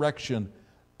resurrection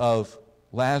of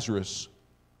Lazarus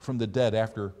from the dead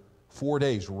after 4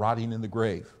 days rotting in the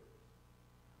grave.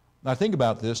 Now think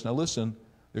about this. Now listen,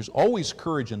 there's always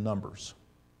courage in numbers.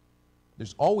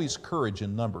 There's always courage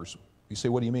in numbers. You say,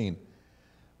 what do you mean?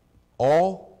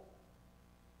 All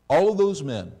of those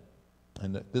men,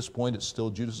 and at this point it's still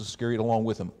Judas Iscariot along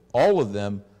with them, all of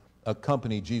them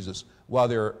accompany Jesus. While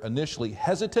they're initially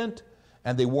hesitant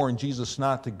and they warn Jesus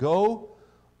not to go,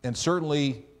 and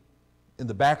certainly in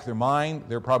the back of their mind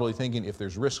they're probably thinking, if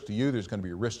there's risk to you, there's going to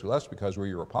be a risk to us because we're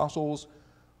your apostles.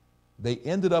 They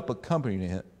ended up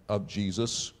accompanying of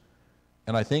Jesus,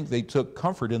 and I think they took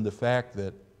comfort in the fact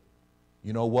that,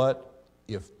 you know what,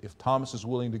 if Thomas is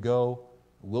willing to go,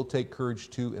 we'll take courage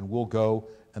too and we'll go.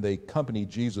 And they accompanied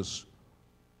Jesus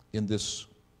in this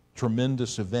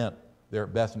tremendous event there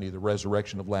at Bethany, the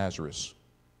resurrection of Lazarus.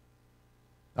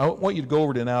 I want you to go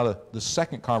over to now the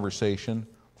second conversation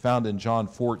found in John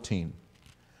 14.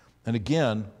 And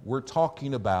again, we're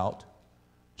talking about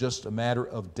just a matter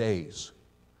of days.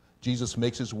 Jesus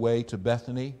makes his way to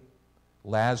Bethany.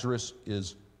 Lazarus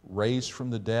is raised from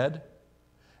the dead.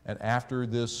 And after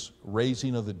this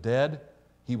raising of the dead,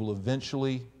 he will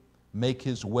eventually make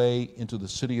his way into the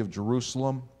city of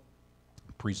Jerusalem,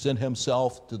 present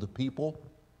himself to the people.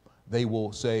 They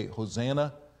will say,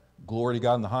 Hosanna, glory to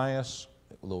God in the highest.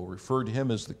 They'll refer to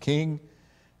him as the King.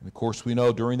 And of course we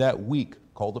know during that week,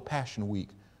 called the Passion Week,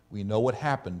 we know what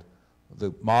happened.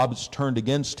 The mobs turned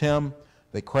against him.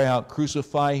 They cry out,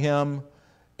 crucify him,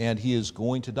 and he is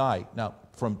going to die. Now,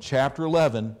 from chapter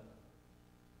 11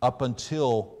 up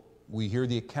until we hear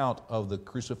the account of the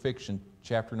crucifixion,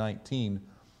 chapter 19,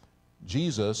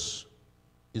 Jesus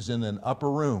is in an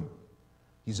upper room.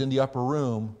 He's in the upper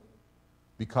room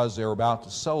because they're about to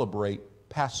celebrate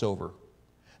Passover.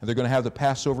 And they're going to have the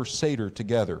Passover Seder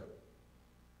together.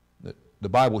 The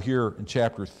Bible here in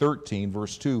chapter 13,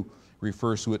 verse 2,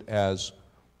 refers to it as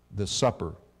the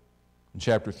supper. In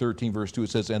chapter 13, verse 2,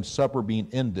 it says, and supper being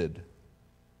ended.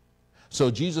 So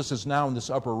Jesus is now in this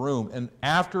upper room, and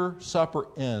after supper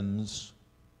ends,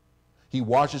 he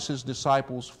washes his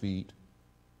disciples' feet,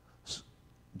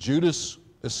 Judas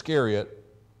Iscariot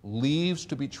leaves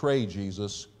to betray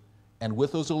Jesus, and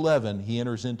with those 11, he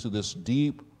enters into this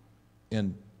deep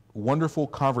and wonderful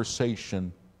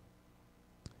conversation.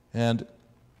 And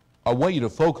I want you to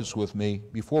focus with me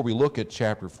before we look at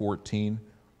chapter 14.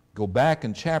 Go back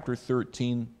in chapter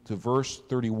 13 to verse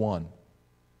 31.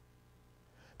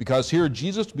 Because here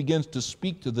Jesus begins to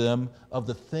speak to them of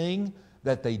the thing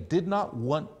that they did not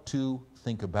want to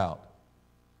think about.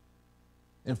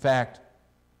 In fact,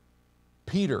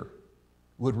 Peter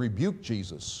would rebuke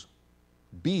Jesus.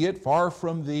 Be it far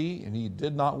from thee, and he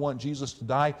did not want Jesus to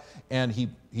die, and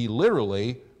he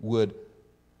literally would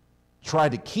try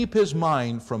to keep his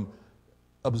mind from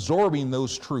absorbing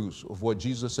those truths of what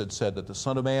Jesus had said, that the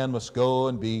Son of Man must go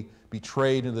and be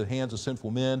betrayed into the hands of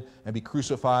sinful men and be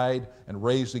crucified and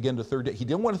raised again the third day. He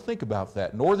didn't want to think about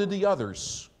that, nor did the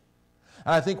others.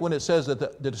 And I think when it says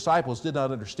that the disciples did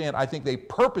not understand, I think they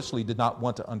purposely did not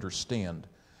want to understand,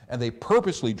 and they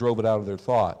purposely drove it out of their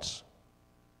thoughts.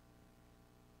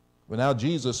 But now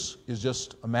Jesus is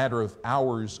just a matter of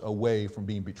hours away from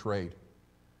being betrayed.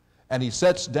 And he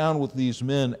sits down with these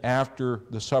men after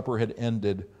the supper had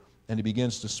ended, and he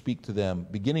begins to speak to them,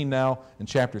 beginning now in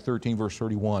chapter 13, verse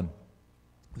 31.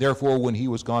 Therefore, when he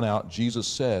was gone out, Jesus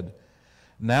said,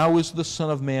 Now is the Son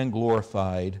of Man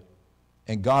glorified,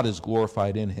 and God is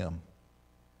glorified in him.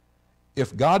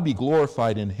 If God be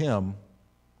glorified in him,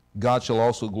 God shall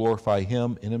also glorify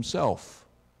him in himself,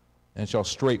 and shall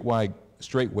straightway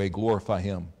glorify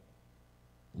him.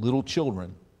 Little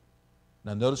children.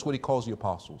 Now notice what he calls the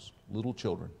apostles, little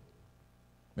children.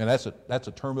 Man, that's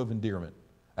a term of endearment.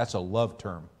 That's a love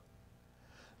term.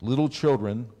 Little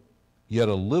children, yet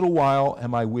a little while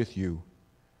am I with you.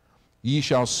 Ye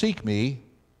shall seek me,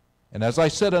 and as I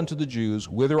said unto the Jews,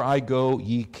 whither I go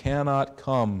ye cannot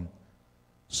come.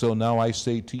 So now I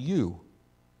say to you,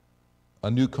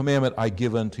 a new commandment I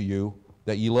give unto you,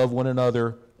 that ye love one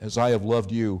another as I have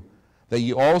loved you, that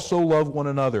ye also love one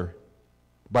another.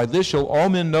 By this shall all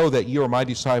men know that ye are my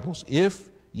disciples, if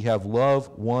ye have love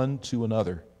one to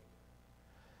another.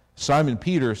 Simon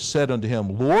Peter said unto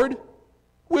him, Lord,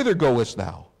 whither goest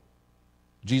thou?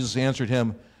 Jesus answered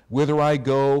him, Whither I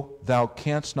go, thou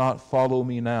canst not follow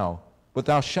me now, but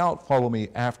thou shalt follow me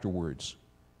afterwards.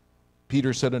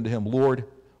 Peter said unto him, Lord,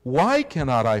 why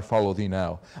cannot I follow thee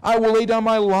now? I will lay down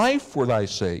my life for thy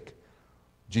sake.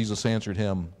 Jesus answered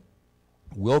him,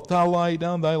 Wilt thou lay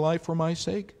down thy life for my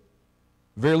sake?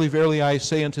 Verily, verily, I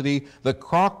say unto thee, the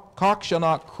cock shall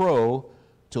not crow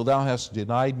till thou hast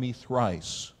denied me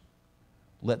thrice.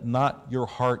 Let not your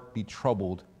heart be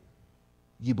troubled.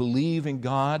 Ye believe in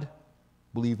God,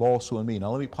 believe also in me.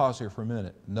 Now let me pause here for a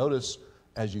minute. Notice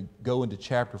as you go into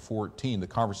chapter 14, the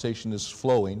conversation is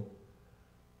flowing,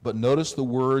 but notice the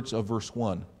words of verse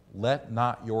 1. Let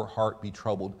not your heart be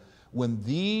troubled. When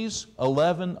these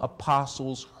 11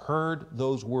 apostles heard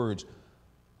those words,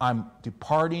 I'm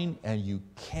departing and you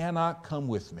cannot come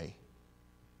with me,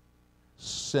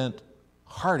 sent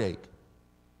heartache,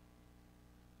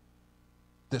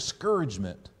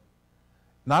 discouragement,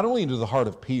 not only into the heart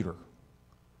of Peter,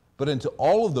 but into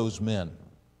all of those men.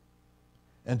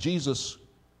 And Jesus,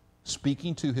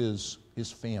 speaking to his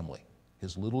family,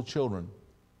 his little children,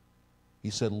 he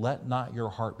said, let not your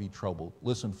heart be troubled.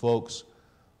 Listen, folks,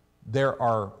 there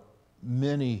are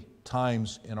many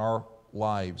times in our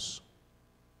lives,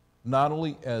 not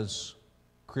only as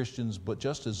Christians, but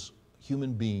just as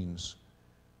human beings,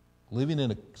 living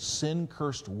in a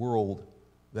sin-cursed world,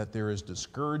 that there is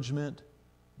discouragement,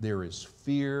 there is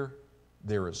fear,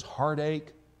 there is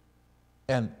heartache.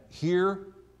 And here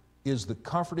is the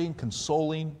comforting,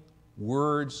 consoling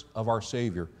words of our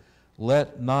Savior.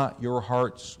 Let not your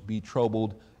hearts be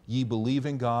troubled. Ye believe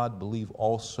in God, believe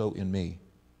also in me.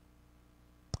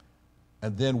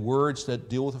 And then words that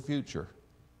deal with the future.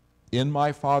 In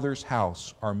my Father's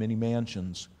house are many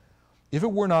mansions. If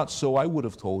it were not so, I would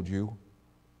have told you.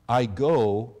 I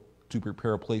go to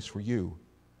prepare a place for you.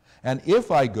 And if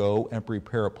I go and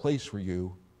prepare a place for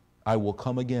you, I will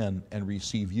come again and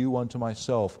receive you unto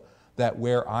myself, that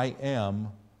where I am,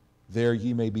 there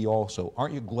ye may be also.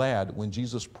 Aren't you glad when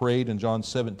Jesus prayed in John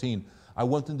 17, I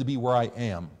want them to be where I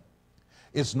am?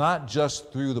 It's not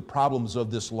just through the problems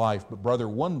of this life, but brother,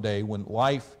 one day when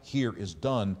life here is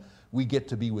done, we get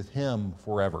to be with Him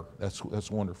forever.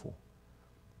 That's wonderful.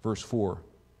 Verse 4,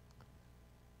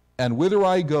 and whither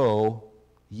I go,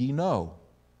 ye know,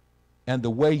 and the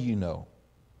way ye know.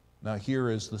 Now here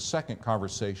is the second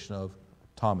conversation of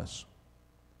Thomas.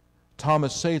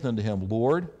 Thomas saith unto him,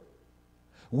 Lord,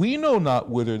 we know not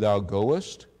whither thou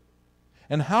goest,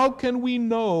 and how can we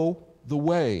know the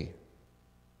way?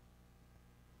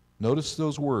 Notice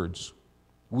those words.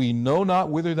 We know not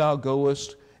whither thou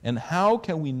goest, and how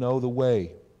can we know the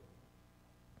way?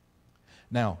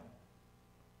 Now,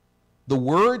 the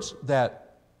words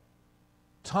that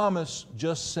Thomas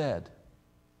just said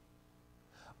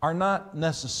are not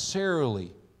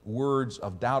necessarily words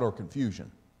of doubt or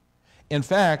confusion. In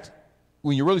fact,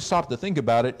 when you really stop to think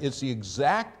about it, it's the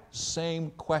exact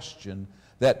same question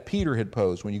that Peter had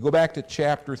posed. When you go back to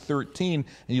chapter 13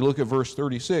 and you look at verse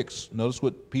 36, notice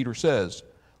what Peter says.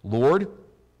 Lord,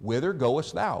 whither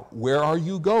goest thou? Where are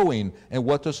you going? And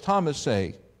what does Thomas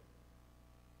say?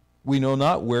 We know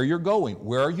not where you're going.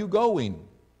 Where are you going?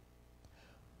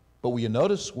 But will you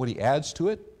notice what he adds to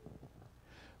it?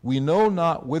 We know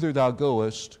not whither thou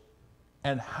goest,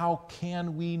 and how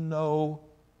can we know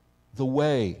the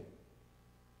way?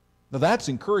 Now that's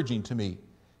encouraging to me.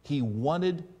 He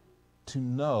wanted to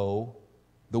know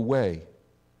the way.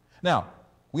 Now,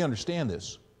 we understand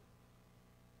this.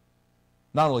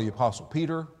 Not only the Apostle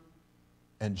Peter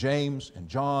and James and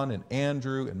John and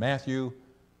Andrew and Matthew,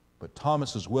 but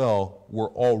Thomas as well were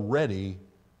already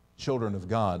children of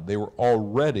God. They were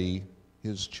already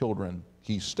his children.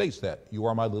 He states that, you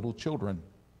are my little children.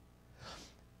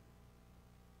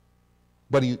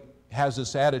 But he has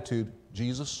this attitude,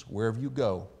 Jesus, wherever you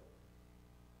go,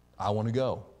 I want to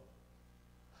go.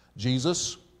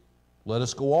 Jesus, let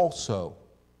us go also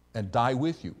and die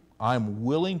with you. I'm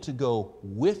willing to go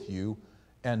with you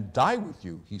and die with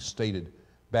you, he stated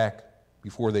back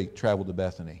before they traveled to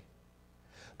Bethany.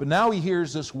 But now he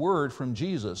hears this word from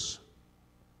Jesus,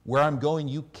 where I'm going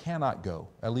you cannot go,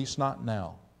 at least not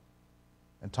now.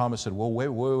 And Thomas said, well,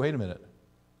 wait a minute.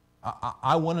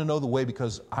 I want to know the way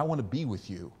because I want to be with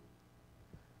you.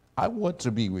 I want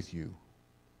to be with you.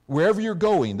 Wherever you're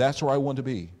going, that's where I want to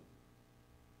be.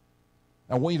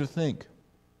 I want you to think,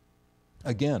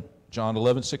 again, John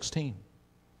 11:16.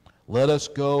 Let us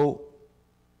go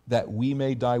that we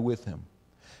may die with him.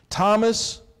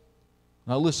 Thomas,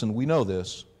 now listen, we know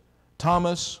this.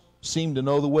 Thomas seemed to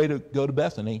know the way to go to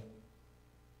Bethany,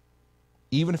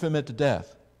 even if it meant to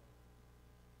death.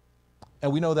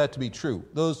 And we know that to be true.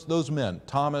 Those men,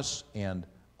 Thomas and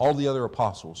all the other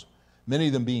apostles, many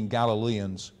of them being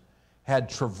Galileans, had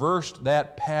traversed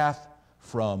that path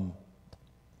from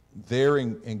there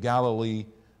in Galilee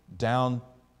down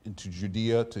into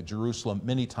Judea to Jerusalem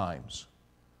many times.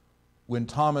 When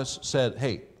Thomas said,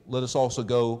 hey, let us also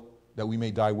go that we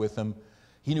may die with him,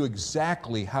 he knew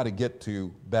exactly how to get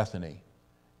to Bethany.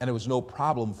 And it was no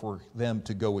problem for them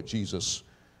to go with Jesus.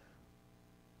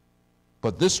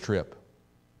 But this trip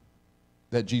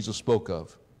that Jesus spoke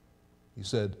of, he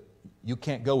said, you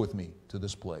can't go with me to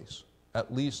this place.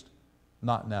 At least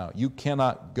not now. You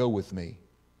cannot go with me.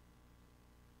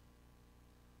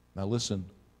 Now listen.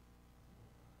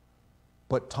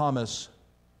 But Thomas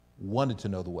wanted to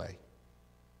know the way.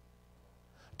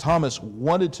 Thomas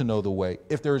wanted to know the way.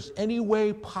 If there's any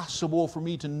way possible for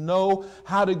me to know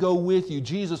how to go with you,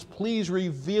 Jesus, please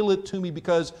reveal it to me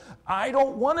because I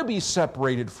don't want to be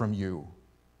separated from you.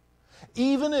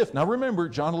 Even if, now remember,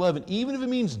 John 11, even if it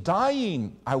means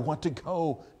dying, I want to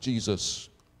go, Jesus.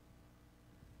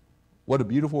 What a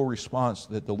beautiful response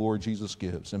that the Lord Jesus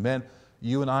gives. And man,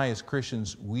 you and I as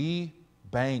Christians, we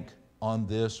bank on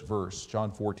this verse,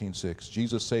 John 14:6.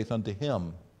 Jesus saith unto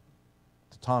him,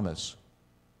 to Thomas,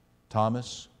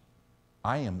 Thomas,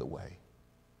 I am the way.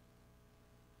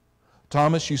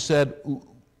 Thomas, you said,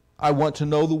 I want to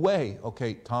know the way.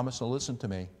 Okay, Thomas, now listen to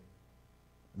me.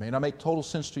 It may not make total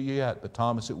sense to you yet, but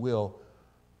Thomas, it will.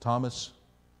 Thomas,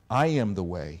 I am the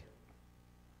way.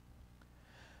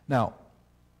 Now,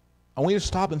 I want you to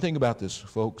stop and think about this,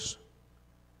 folks.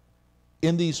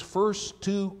 In these first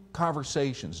two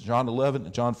conversations, John 11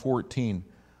 and John 14,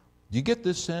 do you get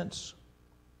this sense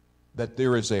that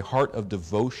there is a heart of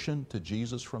devotion to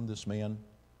Jesus from this man?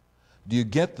 Do you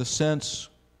get the sense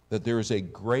that there is a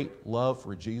great love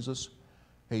for Jesus?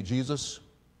 Hey, Jesus,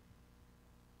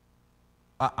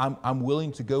 I'm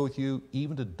willing to go with you,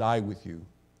 even to die with you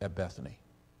at Bethany.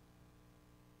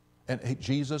 And hey,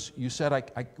 Jesus, you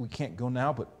said we can't go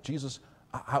now, but Jesus,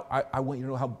 I want you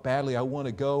to know how badly I want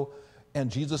to go. And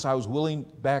Jesus, I was willing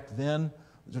back then,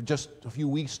 just a few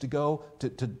weeks to go,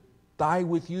 to die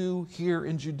with you here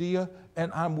in Judea.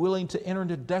 And I'm willing to enter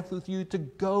into death with you, to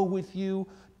go with you.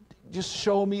 Just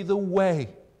show me the way.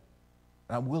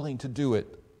 And I'm willing to do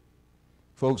it.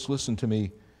 Folks, listen to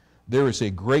me. There is a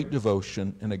great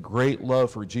devotion and a great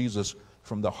love for Jesus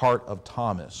from the heart of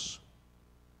Thomas.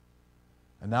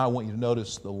 And now I want you to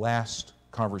notice the last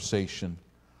conversation.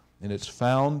 And it's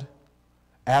found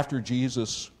after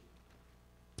Jesus'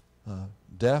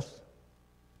 death.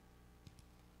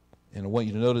 And I want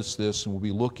you to notice this, and we'll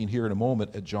be looking here in a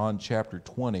moment at John chapter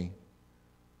 20.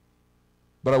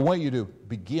 But I want you to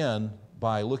begin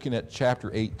by looking at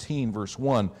chapter 18, verse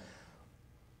 1.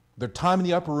 Their time in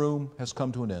the upper room has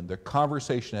come to an end. Their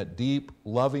conversation, that deep,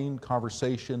 loving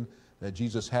conversation that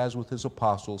Jesus has with his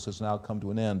apostles, has now come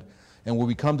to an end. And when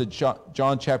we come to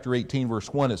John chapter 18,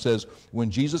 verse 1, it says, when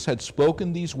Jesus had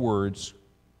spoken these words,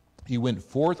 he went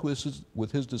forth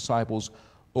with his disciples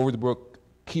over the brook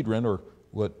Kidron, or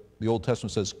what the Old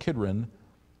Testament says Kidron,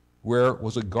 where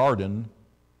was a garden,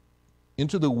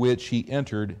 into the which he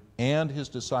entered, and his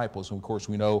disciples. And of course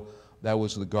we know that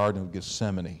was the Garden of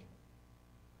Gethsemane.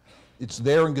 It's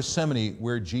there in Gethsemane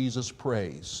where Jesus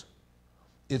prays.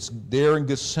 It's there in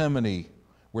Gethsemane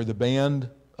where the band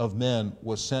of men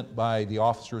was sent by the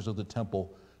officers of the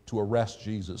temple to arrest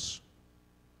Jesus.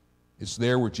 It's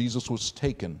there where Jesus was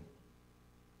taken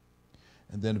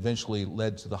and then eventually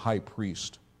led to the high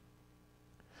priest.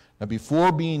 Now,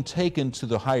 before being taken to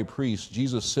the high priest,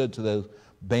 Jesus said to the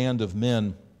band of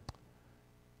men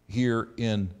here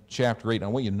in chapter 8, and I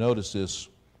want you to notice this,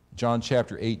 John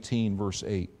chapter 18, verse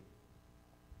 8.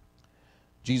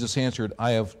 Jesus answered,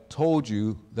 I have told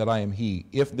you that I am he.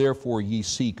 If therefore ye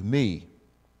seek me,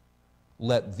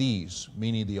 let these,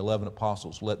 meaning the 11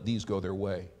 apostles, let these go their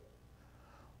way.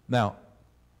 Now,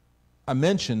 I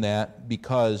mention that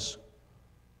because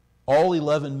all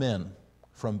 11 men,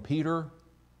 from Peter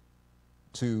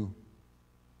to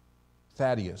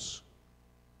Thaddeus,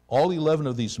 all 11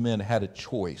 of these men had a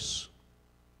choice.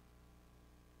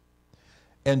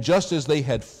 And just as they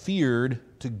had feared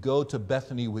to go to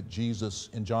Bethany with Jesus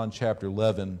in John chapter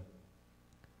 11,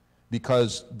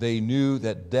 because they knew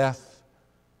that death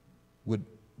would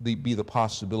be the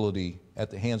possibility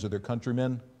at the hands of their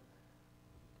countrymen,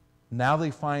 now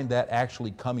they find that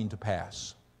actually coming to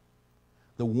pass.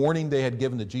 The warning they had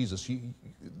given to Jesus,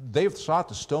 they've sought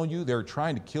to stone you, they're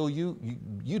trying to kill you,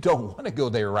 you don't want to go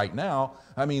there right now.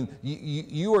 I mean,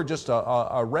 you are just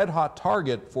a red-hot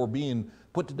target for being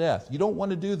put to death. You don't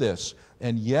want to do this.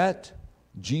 And yet,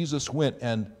 Jesus went,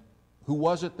 and who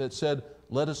was it that said,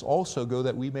 let us also go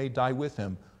that we may die with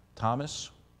him?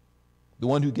 Thomas, the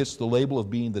one who gets the label of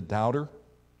being the doubter.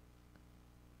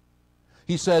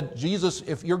 He said, Jesus,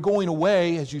 if you're going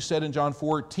away, as you said in John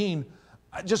 14,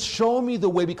 just show me the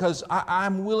way, because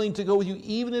I'm willing to go with you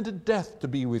even into death to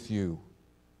be with you.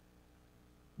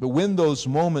 But when those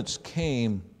moments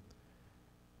came,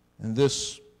 and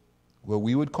this, what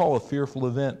we would call a fearful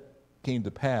event, came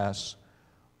to pass,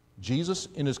 Jesus,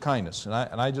 in his kindness, and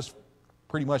I just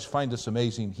pretty much find this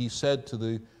amazing, he said to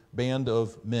the band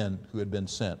of men who had been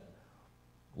sent,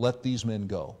 let these men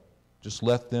go. Just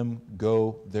let them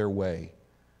go their way.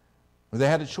 They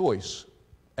had a choice.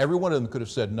 Every one of them could have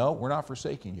said, no, we're not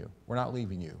forsaking you. We're not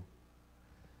leaving you.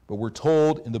 But we're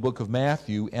told in the book of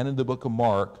Matthew and in the book of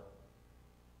Mark,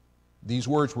 these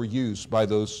words were used by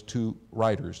those two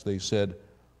writers. They said,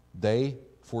 they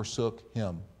forsook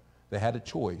him. They had a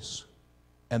choice,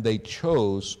 and they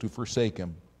chose to forsake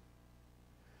him.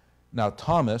 Now,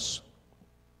 Thomas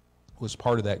was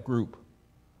part of that group.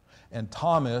 And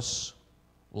Thomas,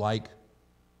 like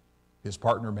his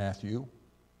partner Matthew,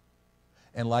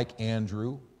 and like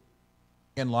Andrew,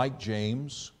 and like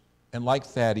James, and like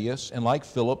Thaddeus, and like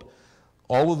Philip,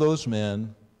 all of those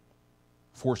men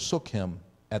forsook him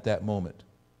at that moment.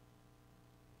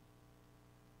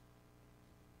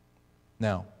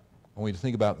 Now, I want you to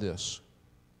think about this.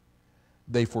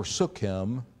 They forsook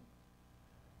him,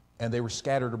 and they were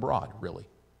scattered abroad, really.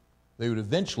 They would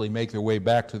eventually make their way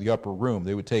back to the upper room.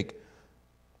 They would take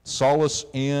solace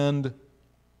and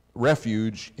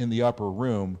refuge in the upper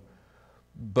room.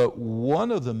 But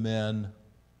one of the men,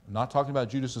 I'm not talking about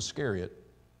Judas Iscariot,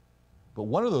 but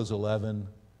one of those 11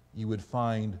 you would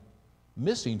find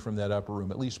missing from that upper room,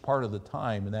 at least part of the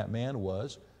time, and that man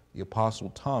was the Apostle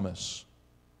Thomas.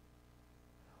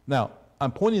 Now,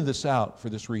 I'm pointing this out for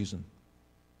this reason.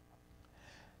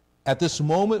 At this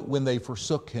moment when they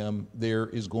forsook him, there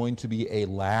is going to be a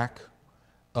lack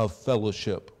of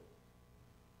fellowship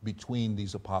between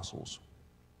these apostles.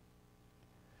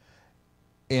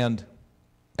 And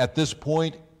at this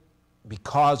point,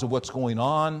 because of what's going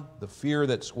on, the fear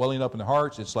that's welling up in their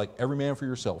hearts, it's like every man for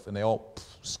yourself, and they all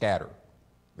scatter.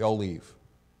 They all leave.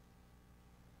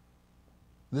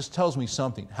 This tells me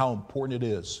something, how important it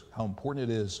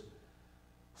is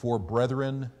for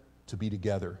brethren to be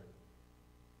together.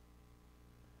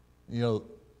 You know,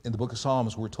 in the book of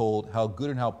Psalms, we're told how good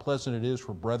and how pleasant it is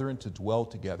for brethren to dwell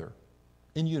together,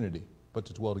 in unity, but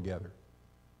to dwell together.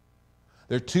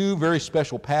 There are two very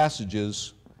special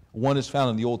passages. One is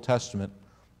found in the Old Testament,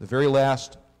 the very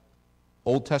last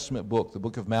Old Testament book, the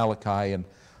book of Malachi, and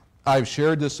I've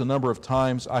shared this a number of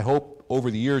times. I hope over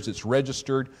the years it's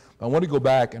registered. I want to go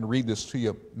back and read this to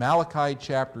you. Malachi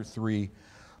chapter 3,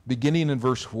 beginning in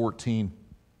verse 14.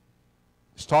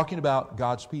 It's talking about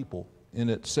God's people, and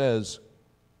it says,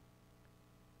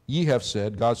 "Ye have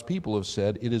said," God's people have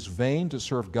said, "it is vain to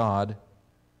serve God,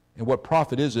 and what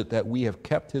profit is it that we have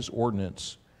kept his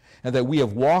ordinance, and that we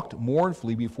have walked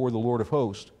mournfully before the Lord of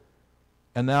hosts?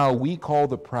 And now we call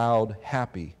the proud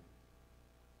happy.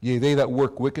 Yea, they that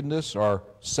work wickedness are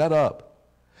set up.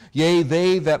 Yea,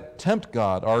 they that tempt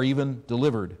God are even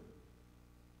delivered.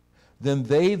 Then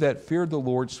they that feared the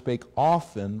Lord spake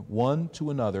often one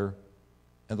to another,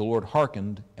 and the Lord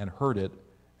hearkened and heard it,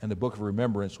 and the book of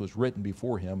remembrance was written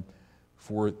before him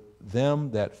for them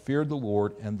that feared the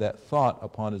Lord and that thought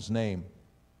upon his name."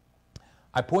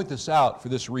 I point this out for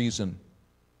this reason.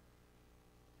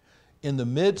 In the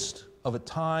midst of a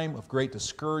time of great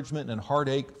discouragement and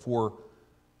heartache for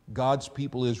God's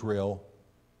people Israel,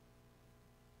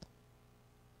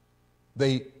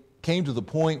 they came to the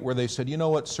point where they said, you know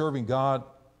what, serving God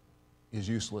is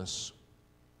useless.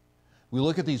 We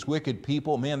look at these wicked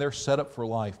people, man, they're set up for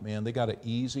life, man. They got it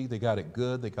easy, they got it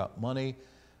good, they got money.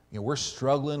 You know, we're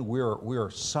struggling, we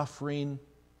are suffering.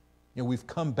 You know, we've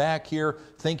come back here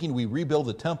thinking we rebuild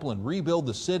the temple and rebuild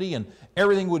the city and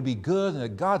everything would be good and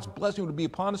that God's blessing would be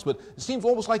upon us, but it seems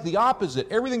almost like the opposite.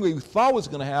 Everything we thought was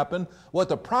going to happen, what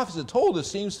the prophets had told us,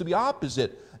 seems to be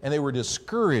opposite, and they were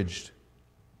discouraged.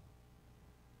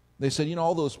 They said, you know,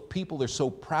 all those people, they're so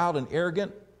proud and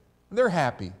arrogant, and they're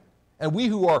happy. And we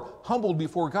who are humbled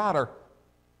before God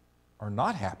are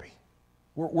not happy.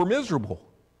 We're miserable.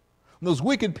 And those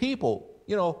wicked people,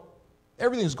 you know,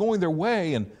 everything's going their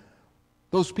way, and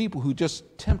those people who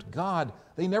just tempt God,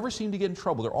 they never seem to get in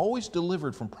trouble. They're always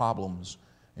delivered from problems.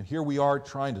 And here we are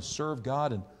trying to serve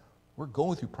God, and we're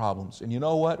going through problems. And you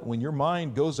know what? When your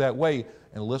mind goes that way,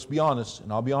 and let's be honest,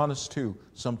 and I'll be honest too,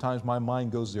 sometimes my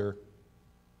mind goes there.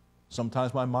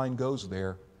 Sometimes my mind goes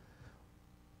there.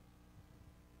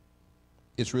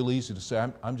 It's real easy to say,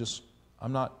 I'm just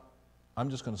going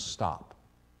to stop.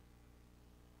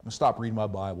 I'm going to stop reading my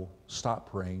Bible, stop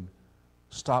praying,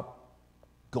 stop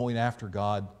going after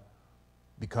God,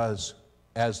 because,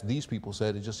 as these people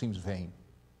said, it just seems vain.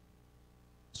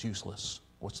 It's useless.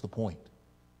 What's the point?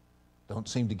 Don't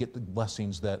seem to get the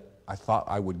blessings that I thought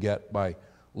I would get by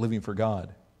living for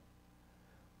God.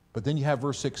 But then you have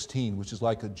verse 16, which is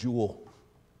like a jewel.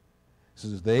 It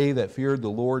says, "They that feared the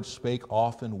Lord spake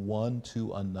often one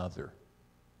to another."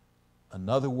 In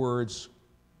other words,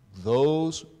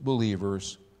 those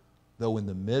believers, though in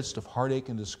the midst of heartache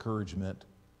and discouragement,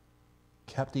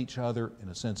 kept each other, in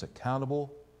a sense,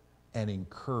 accountable and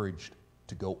encouraged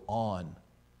to go on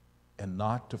and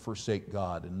not to forsake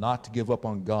God and not to give up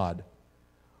on God.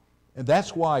 And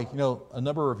that's why, you know, a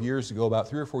number of years ago, about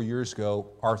 3 or 4 years ago,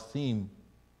 our theme,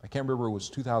 I can't remember, it was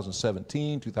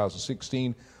 2017,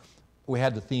 2016, we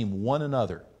had the theme, One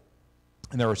Another.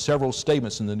 And there are several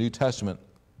statements in the New Testament,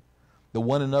 the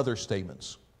one another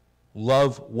statements.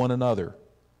 Love one another,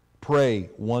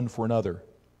 pray one for another,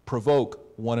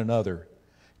 provoke one another,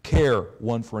 care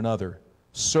one for another,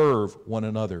 serve one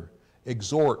another,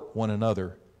 exhort one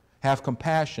another, have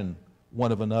compassion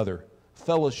one of another,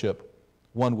 fellowship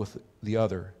one with the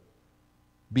other,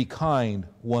 be kind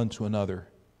one to another.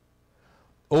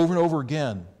 Over and over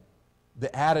again,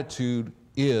 the attitude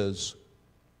is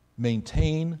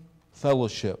maintain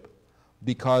fellowship,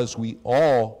 because we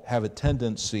all have a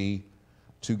tendency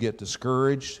to get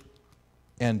discouraged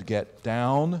and get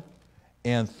down,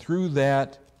 and through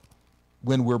that,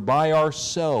 when we're by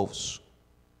ourselves,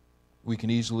 we can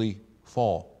easily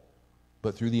fall.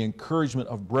 But through the encouragement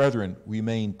of brethren, we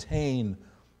maintain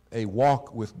a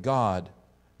walk with God,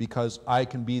 because I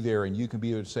can be there and you can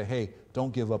be there to say, hey,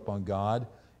 don't give up on God.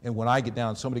 And when I get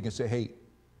down, somebody can say, hey,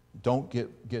 don't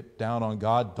get down on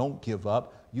God, don't give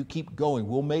up. You keep going,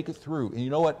 we'll make it through. And you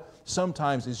know what?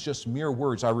 Sometimes it's just mere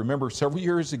words. I remember several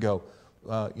years ago,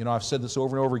 you know, I've said this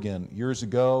over and over again, years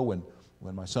ago when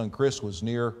my son Chris was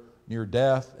near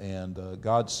death, and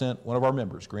God sent one of our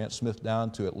members, Grant Smith,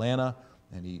 down to Atlanta,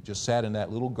 and he just sat in that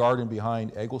little garden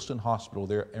behind Eggleston Hospital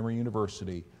there at Emory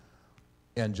University,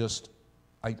 and just,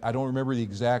 I don't remember the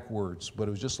exact words, but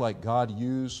it was just like God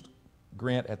used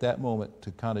Grant at that moment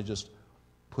to kind of just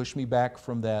push me back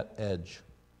from that edge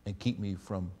and keep me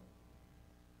from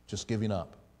just giving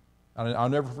up. I'll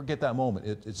never forget that moment.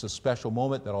 It's a special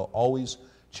moment that I'll always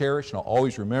cherish, and I'll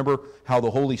always remember how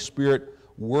the Holy Spirit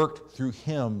worked through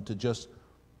him to just,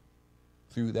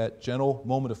 through that gentle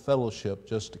moment of fellowship,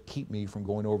 just to keep me from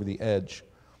going over the edge.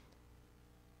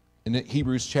 In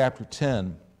Hebrews chapter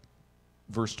 10,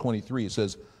 verse 23, it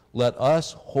says, "Let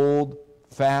us hold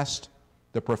fast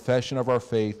the profession of our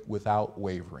faith without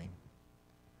wavering.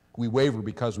 We waver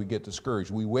because we get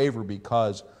discouraged. We waver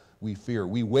because we fear.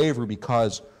 We waver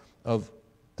because of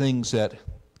things that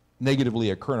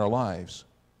negatively occur in our lives.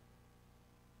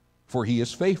 For he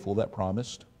is faithful that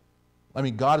promised. I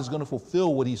mean, God is going to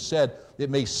fulfill what he said. It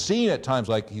may seem at times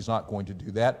like he's not going to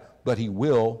do that, but he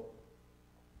will.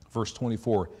 Verse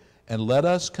 24, and let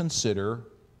us consider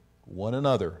one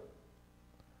another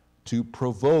to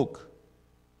provoke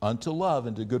unto love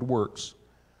and to good works,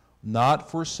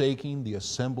 not forsaking the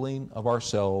assembling of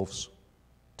ourselves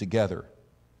together.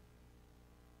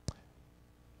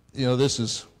 You know, this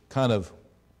is kind of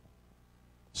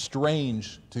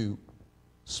strange to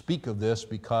speak of this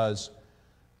because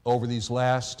over these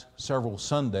last several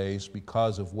Sundays,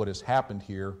 because of what has happened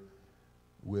here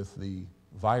with the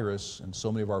virus and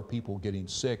so many of our people getting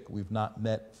sick, we've not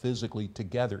met physically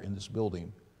together in this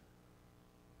building.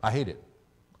 I hate it.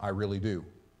 I really do.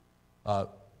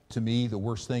 To me, the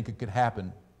worst thing that could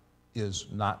happen is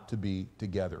not to be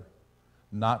together,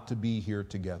 not to be here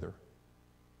together.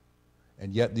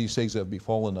 And yet these things have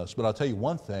befallen us. But I'll tell you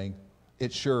one thing,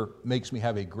 it sure makes me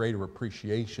have a greater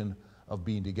appreciation of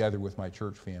being together with my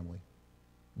church family.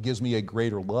 It gives me a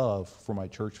greater love for my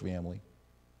church family.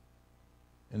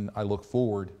 And I look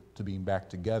forward to being back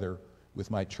together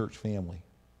with my church family.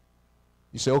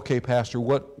 You say, okay, Pastor,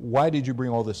 why did you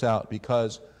bring all this out?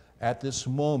 Because at this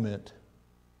moment,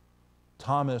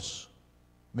 Thomas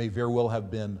may very well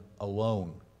have been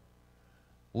alone.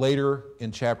 Later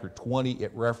in chapter 20,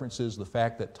 it references the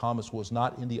fact that Thomas was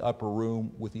not in the upper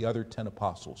room with the other 10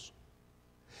 apostles.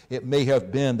 It may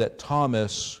have been that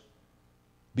Thomas,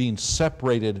 being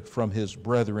separated from his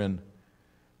brethren,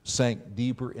 sank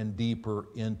deeper and deeper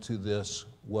into this,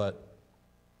 what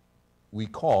we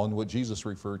call and what Jesus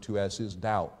referred to as his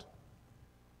doubt.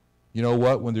 You know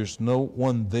what? When there's no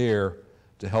one there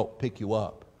to help pick you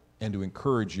up and to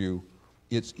encourage you,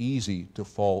 it's easy to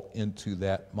fall into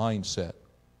that mindset.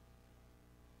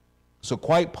 So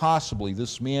quite possibly,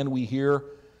 this man we hear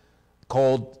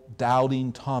called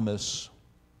Doubting Thomas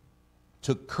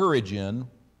took courage in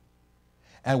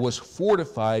and was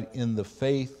fortified in the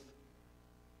faith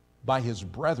by his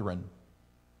brethren.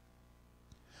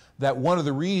 That one of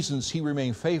the reasons he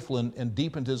remained faithful and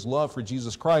deepened his love for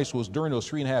Jesus Christ was during those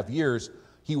 3.5 years,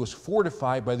 he was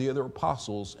fortified by the other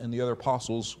apostles, and the other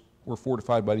apostles were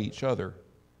fortified by each other.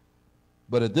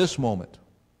 But at this moment,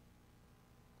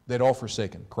 they'd all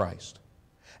forsaken Christ.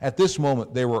 At this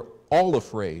moment, they were all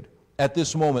afraid. At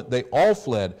this moment, they all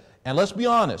fled. And let's be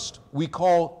honest, we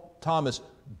call Thomas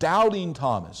Doubting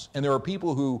Thomas. And there are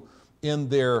people who, in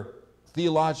their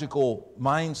theological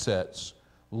mindsets,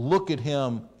 look at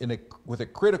him with a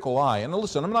critical eye. And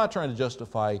listen, I'm not trying to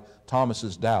justify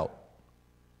Thomas's doubt.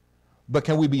 But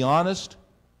can we be honest?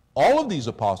 All of these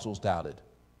apostles doubted.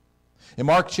 In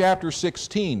Mark chapter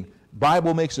 16, the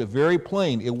Bible makes it very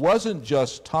plain. It wasn't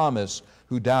just Thomas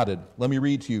who doubted. Let me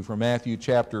read to you from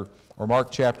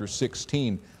Mark chapter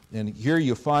 16. And here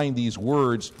you find these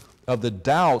words of the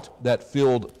doubt that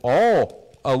filled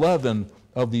all 11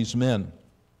 of these men.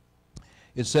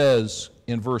 It says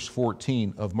in verse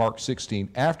 14 of Mark 16,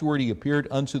 afterward he appeared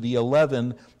unto the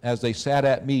 11 as they sat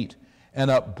at meat, and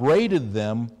upbraided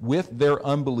them with their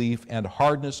unbelief and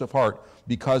hardness of heart,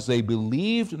 because they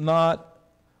believed not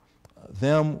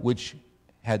them which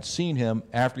had seen him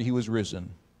after he was risen.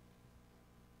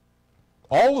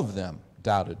 All of them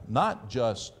doubted, not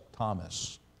just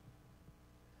Thomas.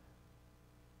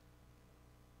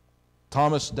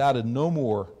 Thomas doubted no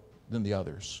more than the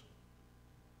others.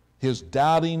 His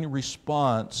doubting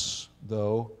response,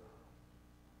 though,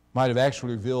 might have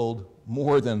actually revealed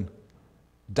more than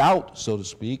doubt, so to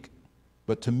speak,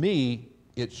 but to me,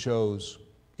 it shows,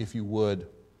 if you would,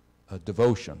 a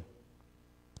devotion.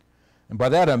 And by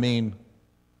that I mean,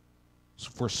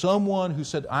 for someone who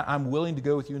said, I'm willing to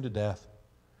go with you into death,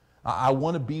 I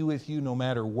want to be with you no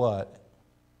matter what,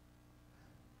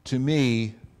 to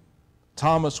me,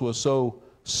 Thomas was so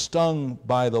stung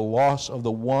by the loss of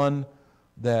the one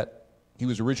that he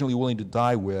was originally willing to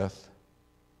die with,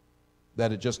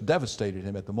 that it just devastated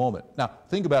him at the moment. Now,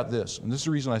 think about this, and this is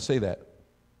the reason I say that.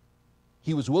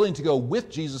 He was willing to go with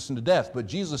Jesus into death, but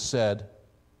Jesus said,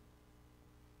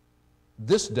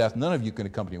 this death none of you can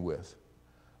accompany with.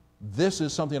 This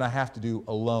is something I have to do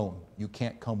alone. You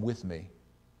can't come with me.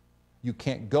 You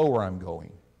can't go where I'm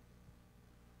going.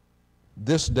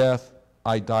 This death,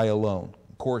 I die alone.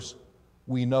 Of course,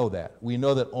 we know that. We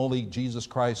know that only Jesus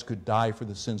Christ could die for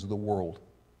the sins of the world.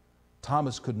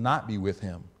 Thomas could not be with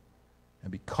him.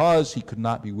 And because he could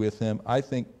not be with him, I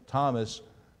think Thomas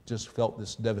just felt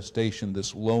this devastation,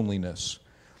 this loneliness.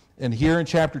 And here in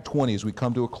chapter 20, as we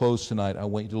come to a close tonight, I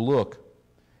want you to look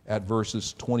at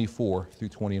verses 24 through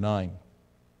 29.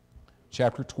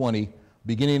 Chapter 20,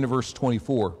 beginning in verse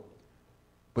 24.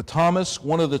 But Thomas,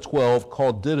 one of the 12,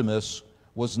 called Didymus,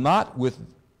 was not with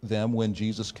them when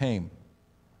Jesus came.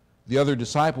 The other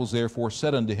disciples therefore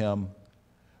said unto him,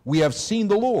 We have seen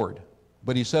the Lord.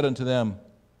 But he said unto them,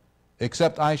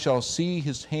 Except I shall see in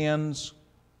his hands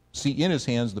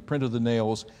the print of the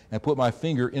nails, and put my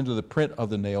finger into the print of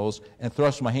the nails, and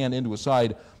thrust my hand into his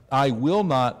side, I will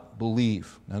not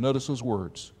believe. Now notice those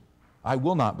words. I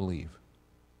will not believe.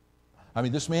 I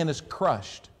mean, this man is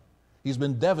crushed. He's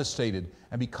been devastated.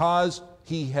 And because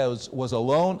he was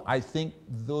alone, I think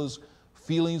those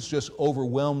feelings just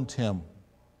overwhelmed him.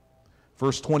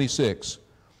 Verse 26,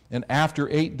 And after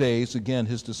 8 days, again,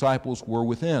 his disciples were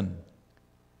within,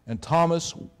 and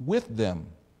Thomas with them.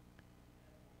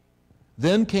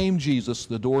 Then came Jesus,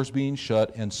 the doors being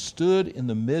shut, and stood in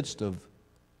the midst of,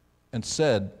 and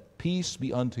said, Peace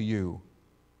be unto you.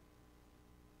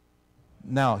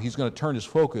 Now, he's going to turn his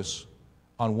focus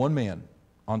on one man,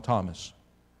 on Thomas.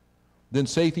 Then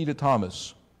saith he to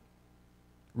Thomas,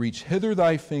 Reach hither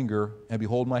thy finger, and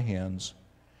behold my hands,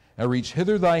 and reach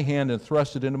hither thy hand, and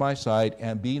thrust it into my side,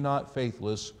 and be not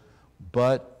faithless,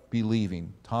 but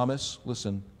believing. Thomas,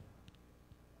 listen,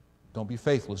 don't be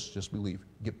faithless, just believe.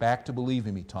 Get back to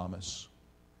believing me, Thomas.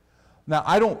 Now,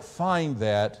 I don't find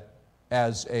that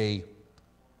as a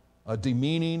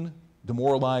demeaning,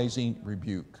 demoralizing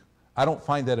rebuke. I don't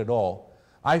find that at all.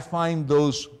 I find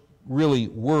those really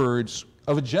words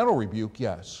of a gentle rebuke,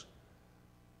 yes,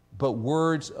 but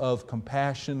words of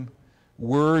compassion,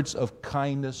 words of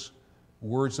kindness,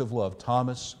 words of love.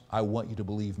 Thomas, I want you to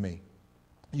believe me.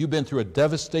 You've been through a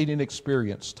devastating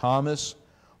experience. Thomas,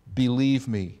 believe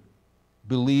me.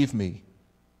 Believe me.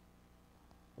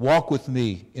 Walk with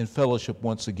me in fellowship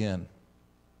once again.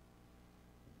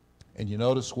 And you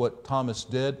notice what Thomas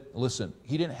did? Listen,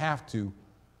 he didn't have to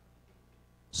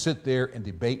sit there and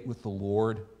debate with the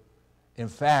Lord. In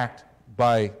fact,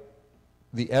 by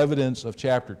the evidence of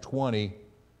chapter 20,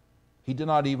 he did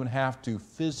not even have to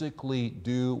physically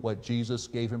do what Jesus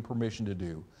gave him permission to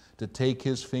do, to take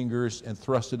his fingers and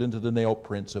thrust it into the nail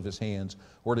prints of his hands,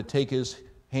 or to take his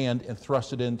hand and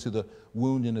thrust it into the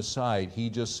wound in his side. He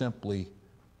just simply,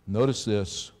 notice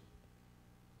this,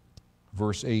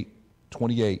 verse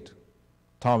 28,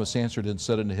 Thomas answered and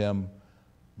said unto him,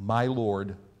 My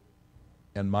Lord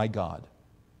and my God.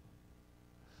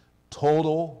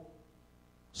 Total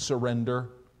surrender,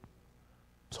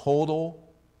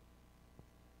 total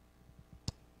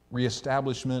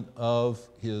reestablishment of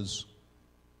his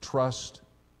trust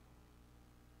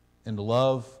and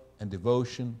love and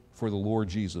devotion for the Lord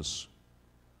Jesus.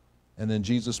 And then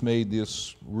Jesus made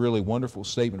this really wonderful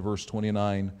statement, verse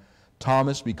 29,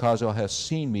 Thomas, because thou hast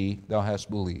seen me, thou hast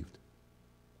believed.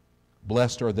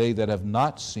 Blessed are they that have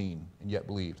not seen and yet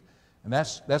believed. And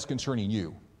that's concerning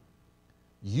you.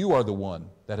 You are the one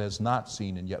that has not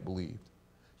seen and yet believed.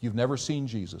 You've never seen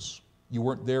Jesus. You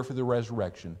weren't there for the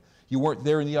resurrection. You weren't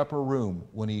there in the upper room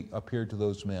when he appeared to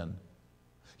those men.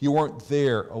 You weren't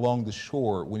there along the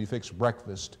shore when he fixed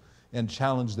breakfast and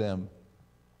challenged them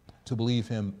to believe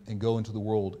him and go into the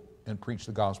world and preach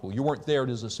the gospel. You weren't there at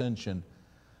his ascension,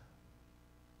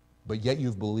 but yet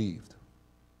you've believed.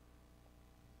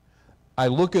 I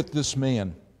look at this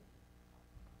man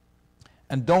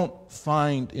and don't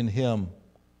find in him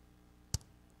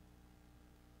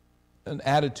an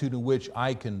attitude in which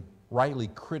I can rightly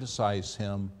criticize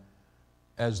him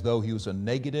as though he was a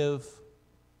negative,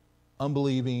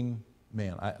 unbelieving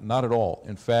man. Not at all.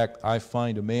 In fact, I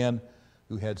find a man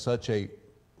who had such a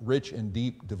rich and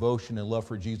deep devotion and love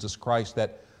for Jesus Christ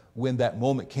that when that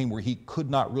moment came where he could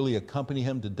not really accompany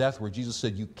him to death, where Jesus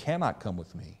said, You cannot come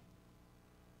with me,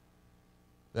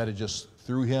 that it just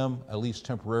threw him, at least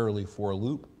temporarily, for a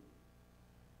loop.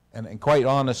 And quite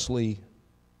honestly,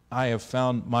 I have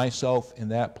found myself in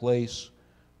that place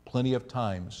plenty of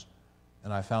times,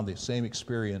 and I found the same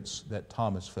experience that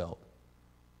Thomas felt.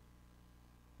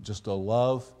 Just a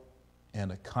love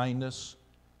and a kindness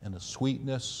and a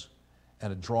sweetness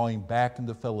and a drawing back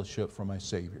into fellowship from my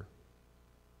Savior.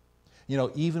 You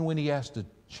know, even when he has to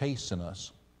chasten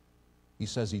us, he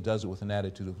says he does it with an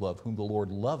attitude of love. Whom the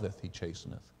Lord loveth, he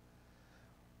chasteneth.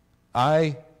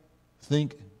 I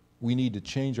think we need to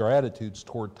change our attitudes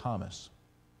toward Thomas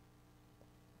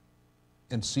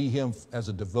and see him as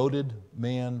a devoted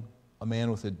man, a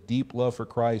man with a deep love for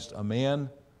Christ, a man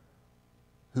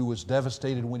who was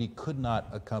devastated when he could not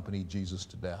accompany Jesus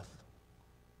to death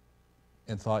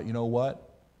and thought, you know what?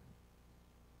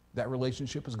 That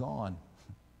relationship is gone.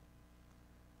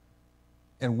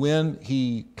 And when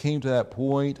he came to that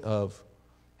point of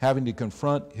having to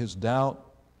confront his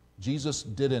doubt, Jesus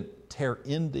didn't tear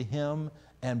into him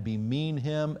and bemean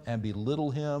him and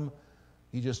belittle him.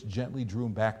 He just gently drew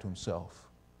him back to himself.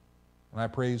 And I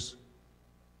praise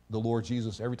the Lord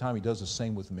Jesus every time he does the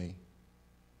same with me.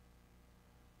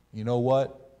 You know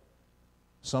what?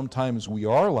 Sometimes we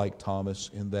are like Thomas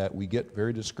in that we get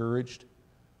very discouraged.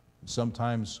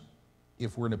 Sometimes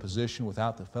if we're in a position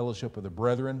without the fellowship of the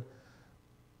brethren,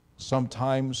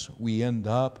 sometimes we end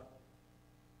up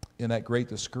in that great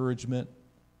discouragement.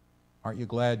 Aren't you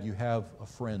glad you have a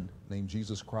friend named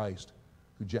Jesus Christ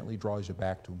who gently draws you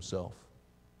back to himself?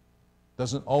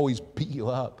 Doesn't always beat you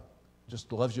up,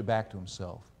 just loves you back to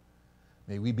himself.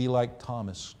 May we be like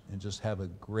Thomas and just have a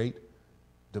great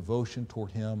devotion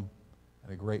toward him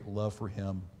and a great love for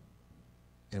him.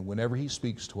 And whenever he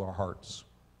speaks to our hearts,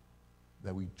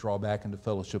 that we draw back into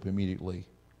fellowship immediately.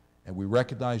 And we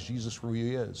recognize Jesus for who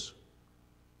he is,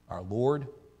 our Lord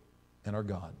and our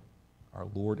God. Our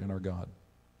Lord and our God.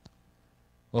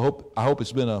 Well, I hope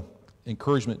it's been an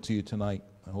encouragement to you tonight.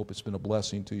 I hope it's been a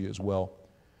blessing to you as well.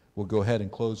 We'll go ahead and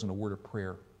close in a word of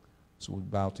prayer. So we'll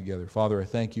bow together. Father, I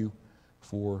thank you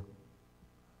for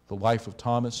the life of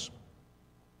Thomas.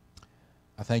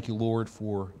 I thank you, Lord,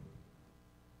 for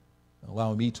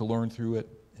allowing me to learn through it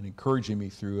and encouraging me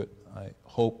through it. I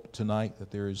hope tonight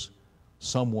that there is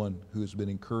someone who has been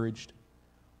encouraged,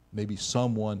 maybe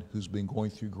someone who's been going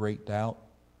through great doubt,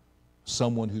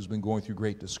 someone who's been going through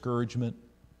great discouragement,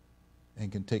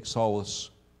 and can take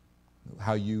solace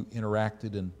how you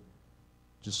interacted and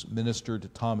just ministered to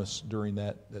Thomas during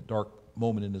that dark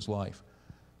moment in his life.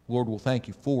 Lord, we'll thank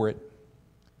you for it.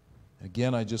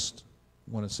 Again, I just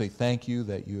want to say thank you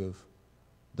that you have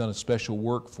done a special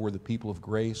work for the people of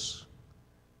grace,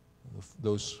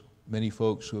 those many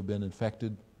folks who have been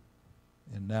infected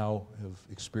and now have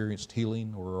experienced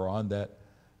healing or are on that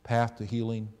path to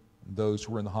healing, and those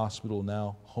who are in the hospital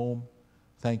now home.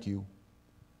 Thank you.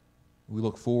 We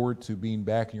look forward to being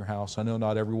back in your house. I know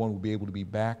not everyone will be able to be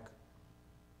back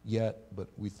yet, but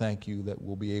we thank you that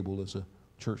we'll be able as a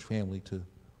church family to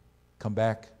come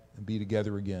back and be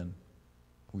together again.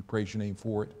 We praise your name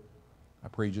for it. I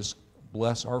pray just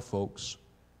bless our folks,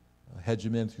 hedge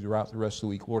them in throughout the rest of the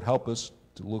week. Lord, help us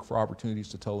to look for opportunities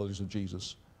to tell others of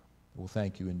Jesus. We'll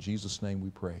thank you. In Jesus' name we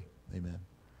pray. Amen.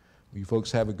 Well, you folks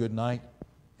have a good night,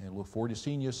 and look forward to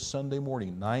seeing you Sunday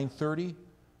morning, 9:30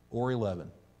 or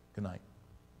 11. Good night.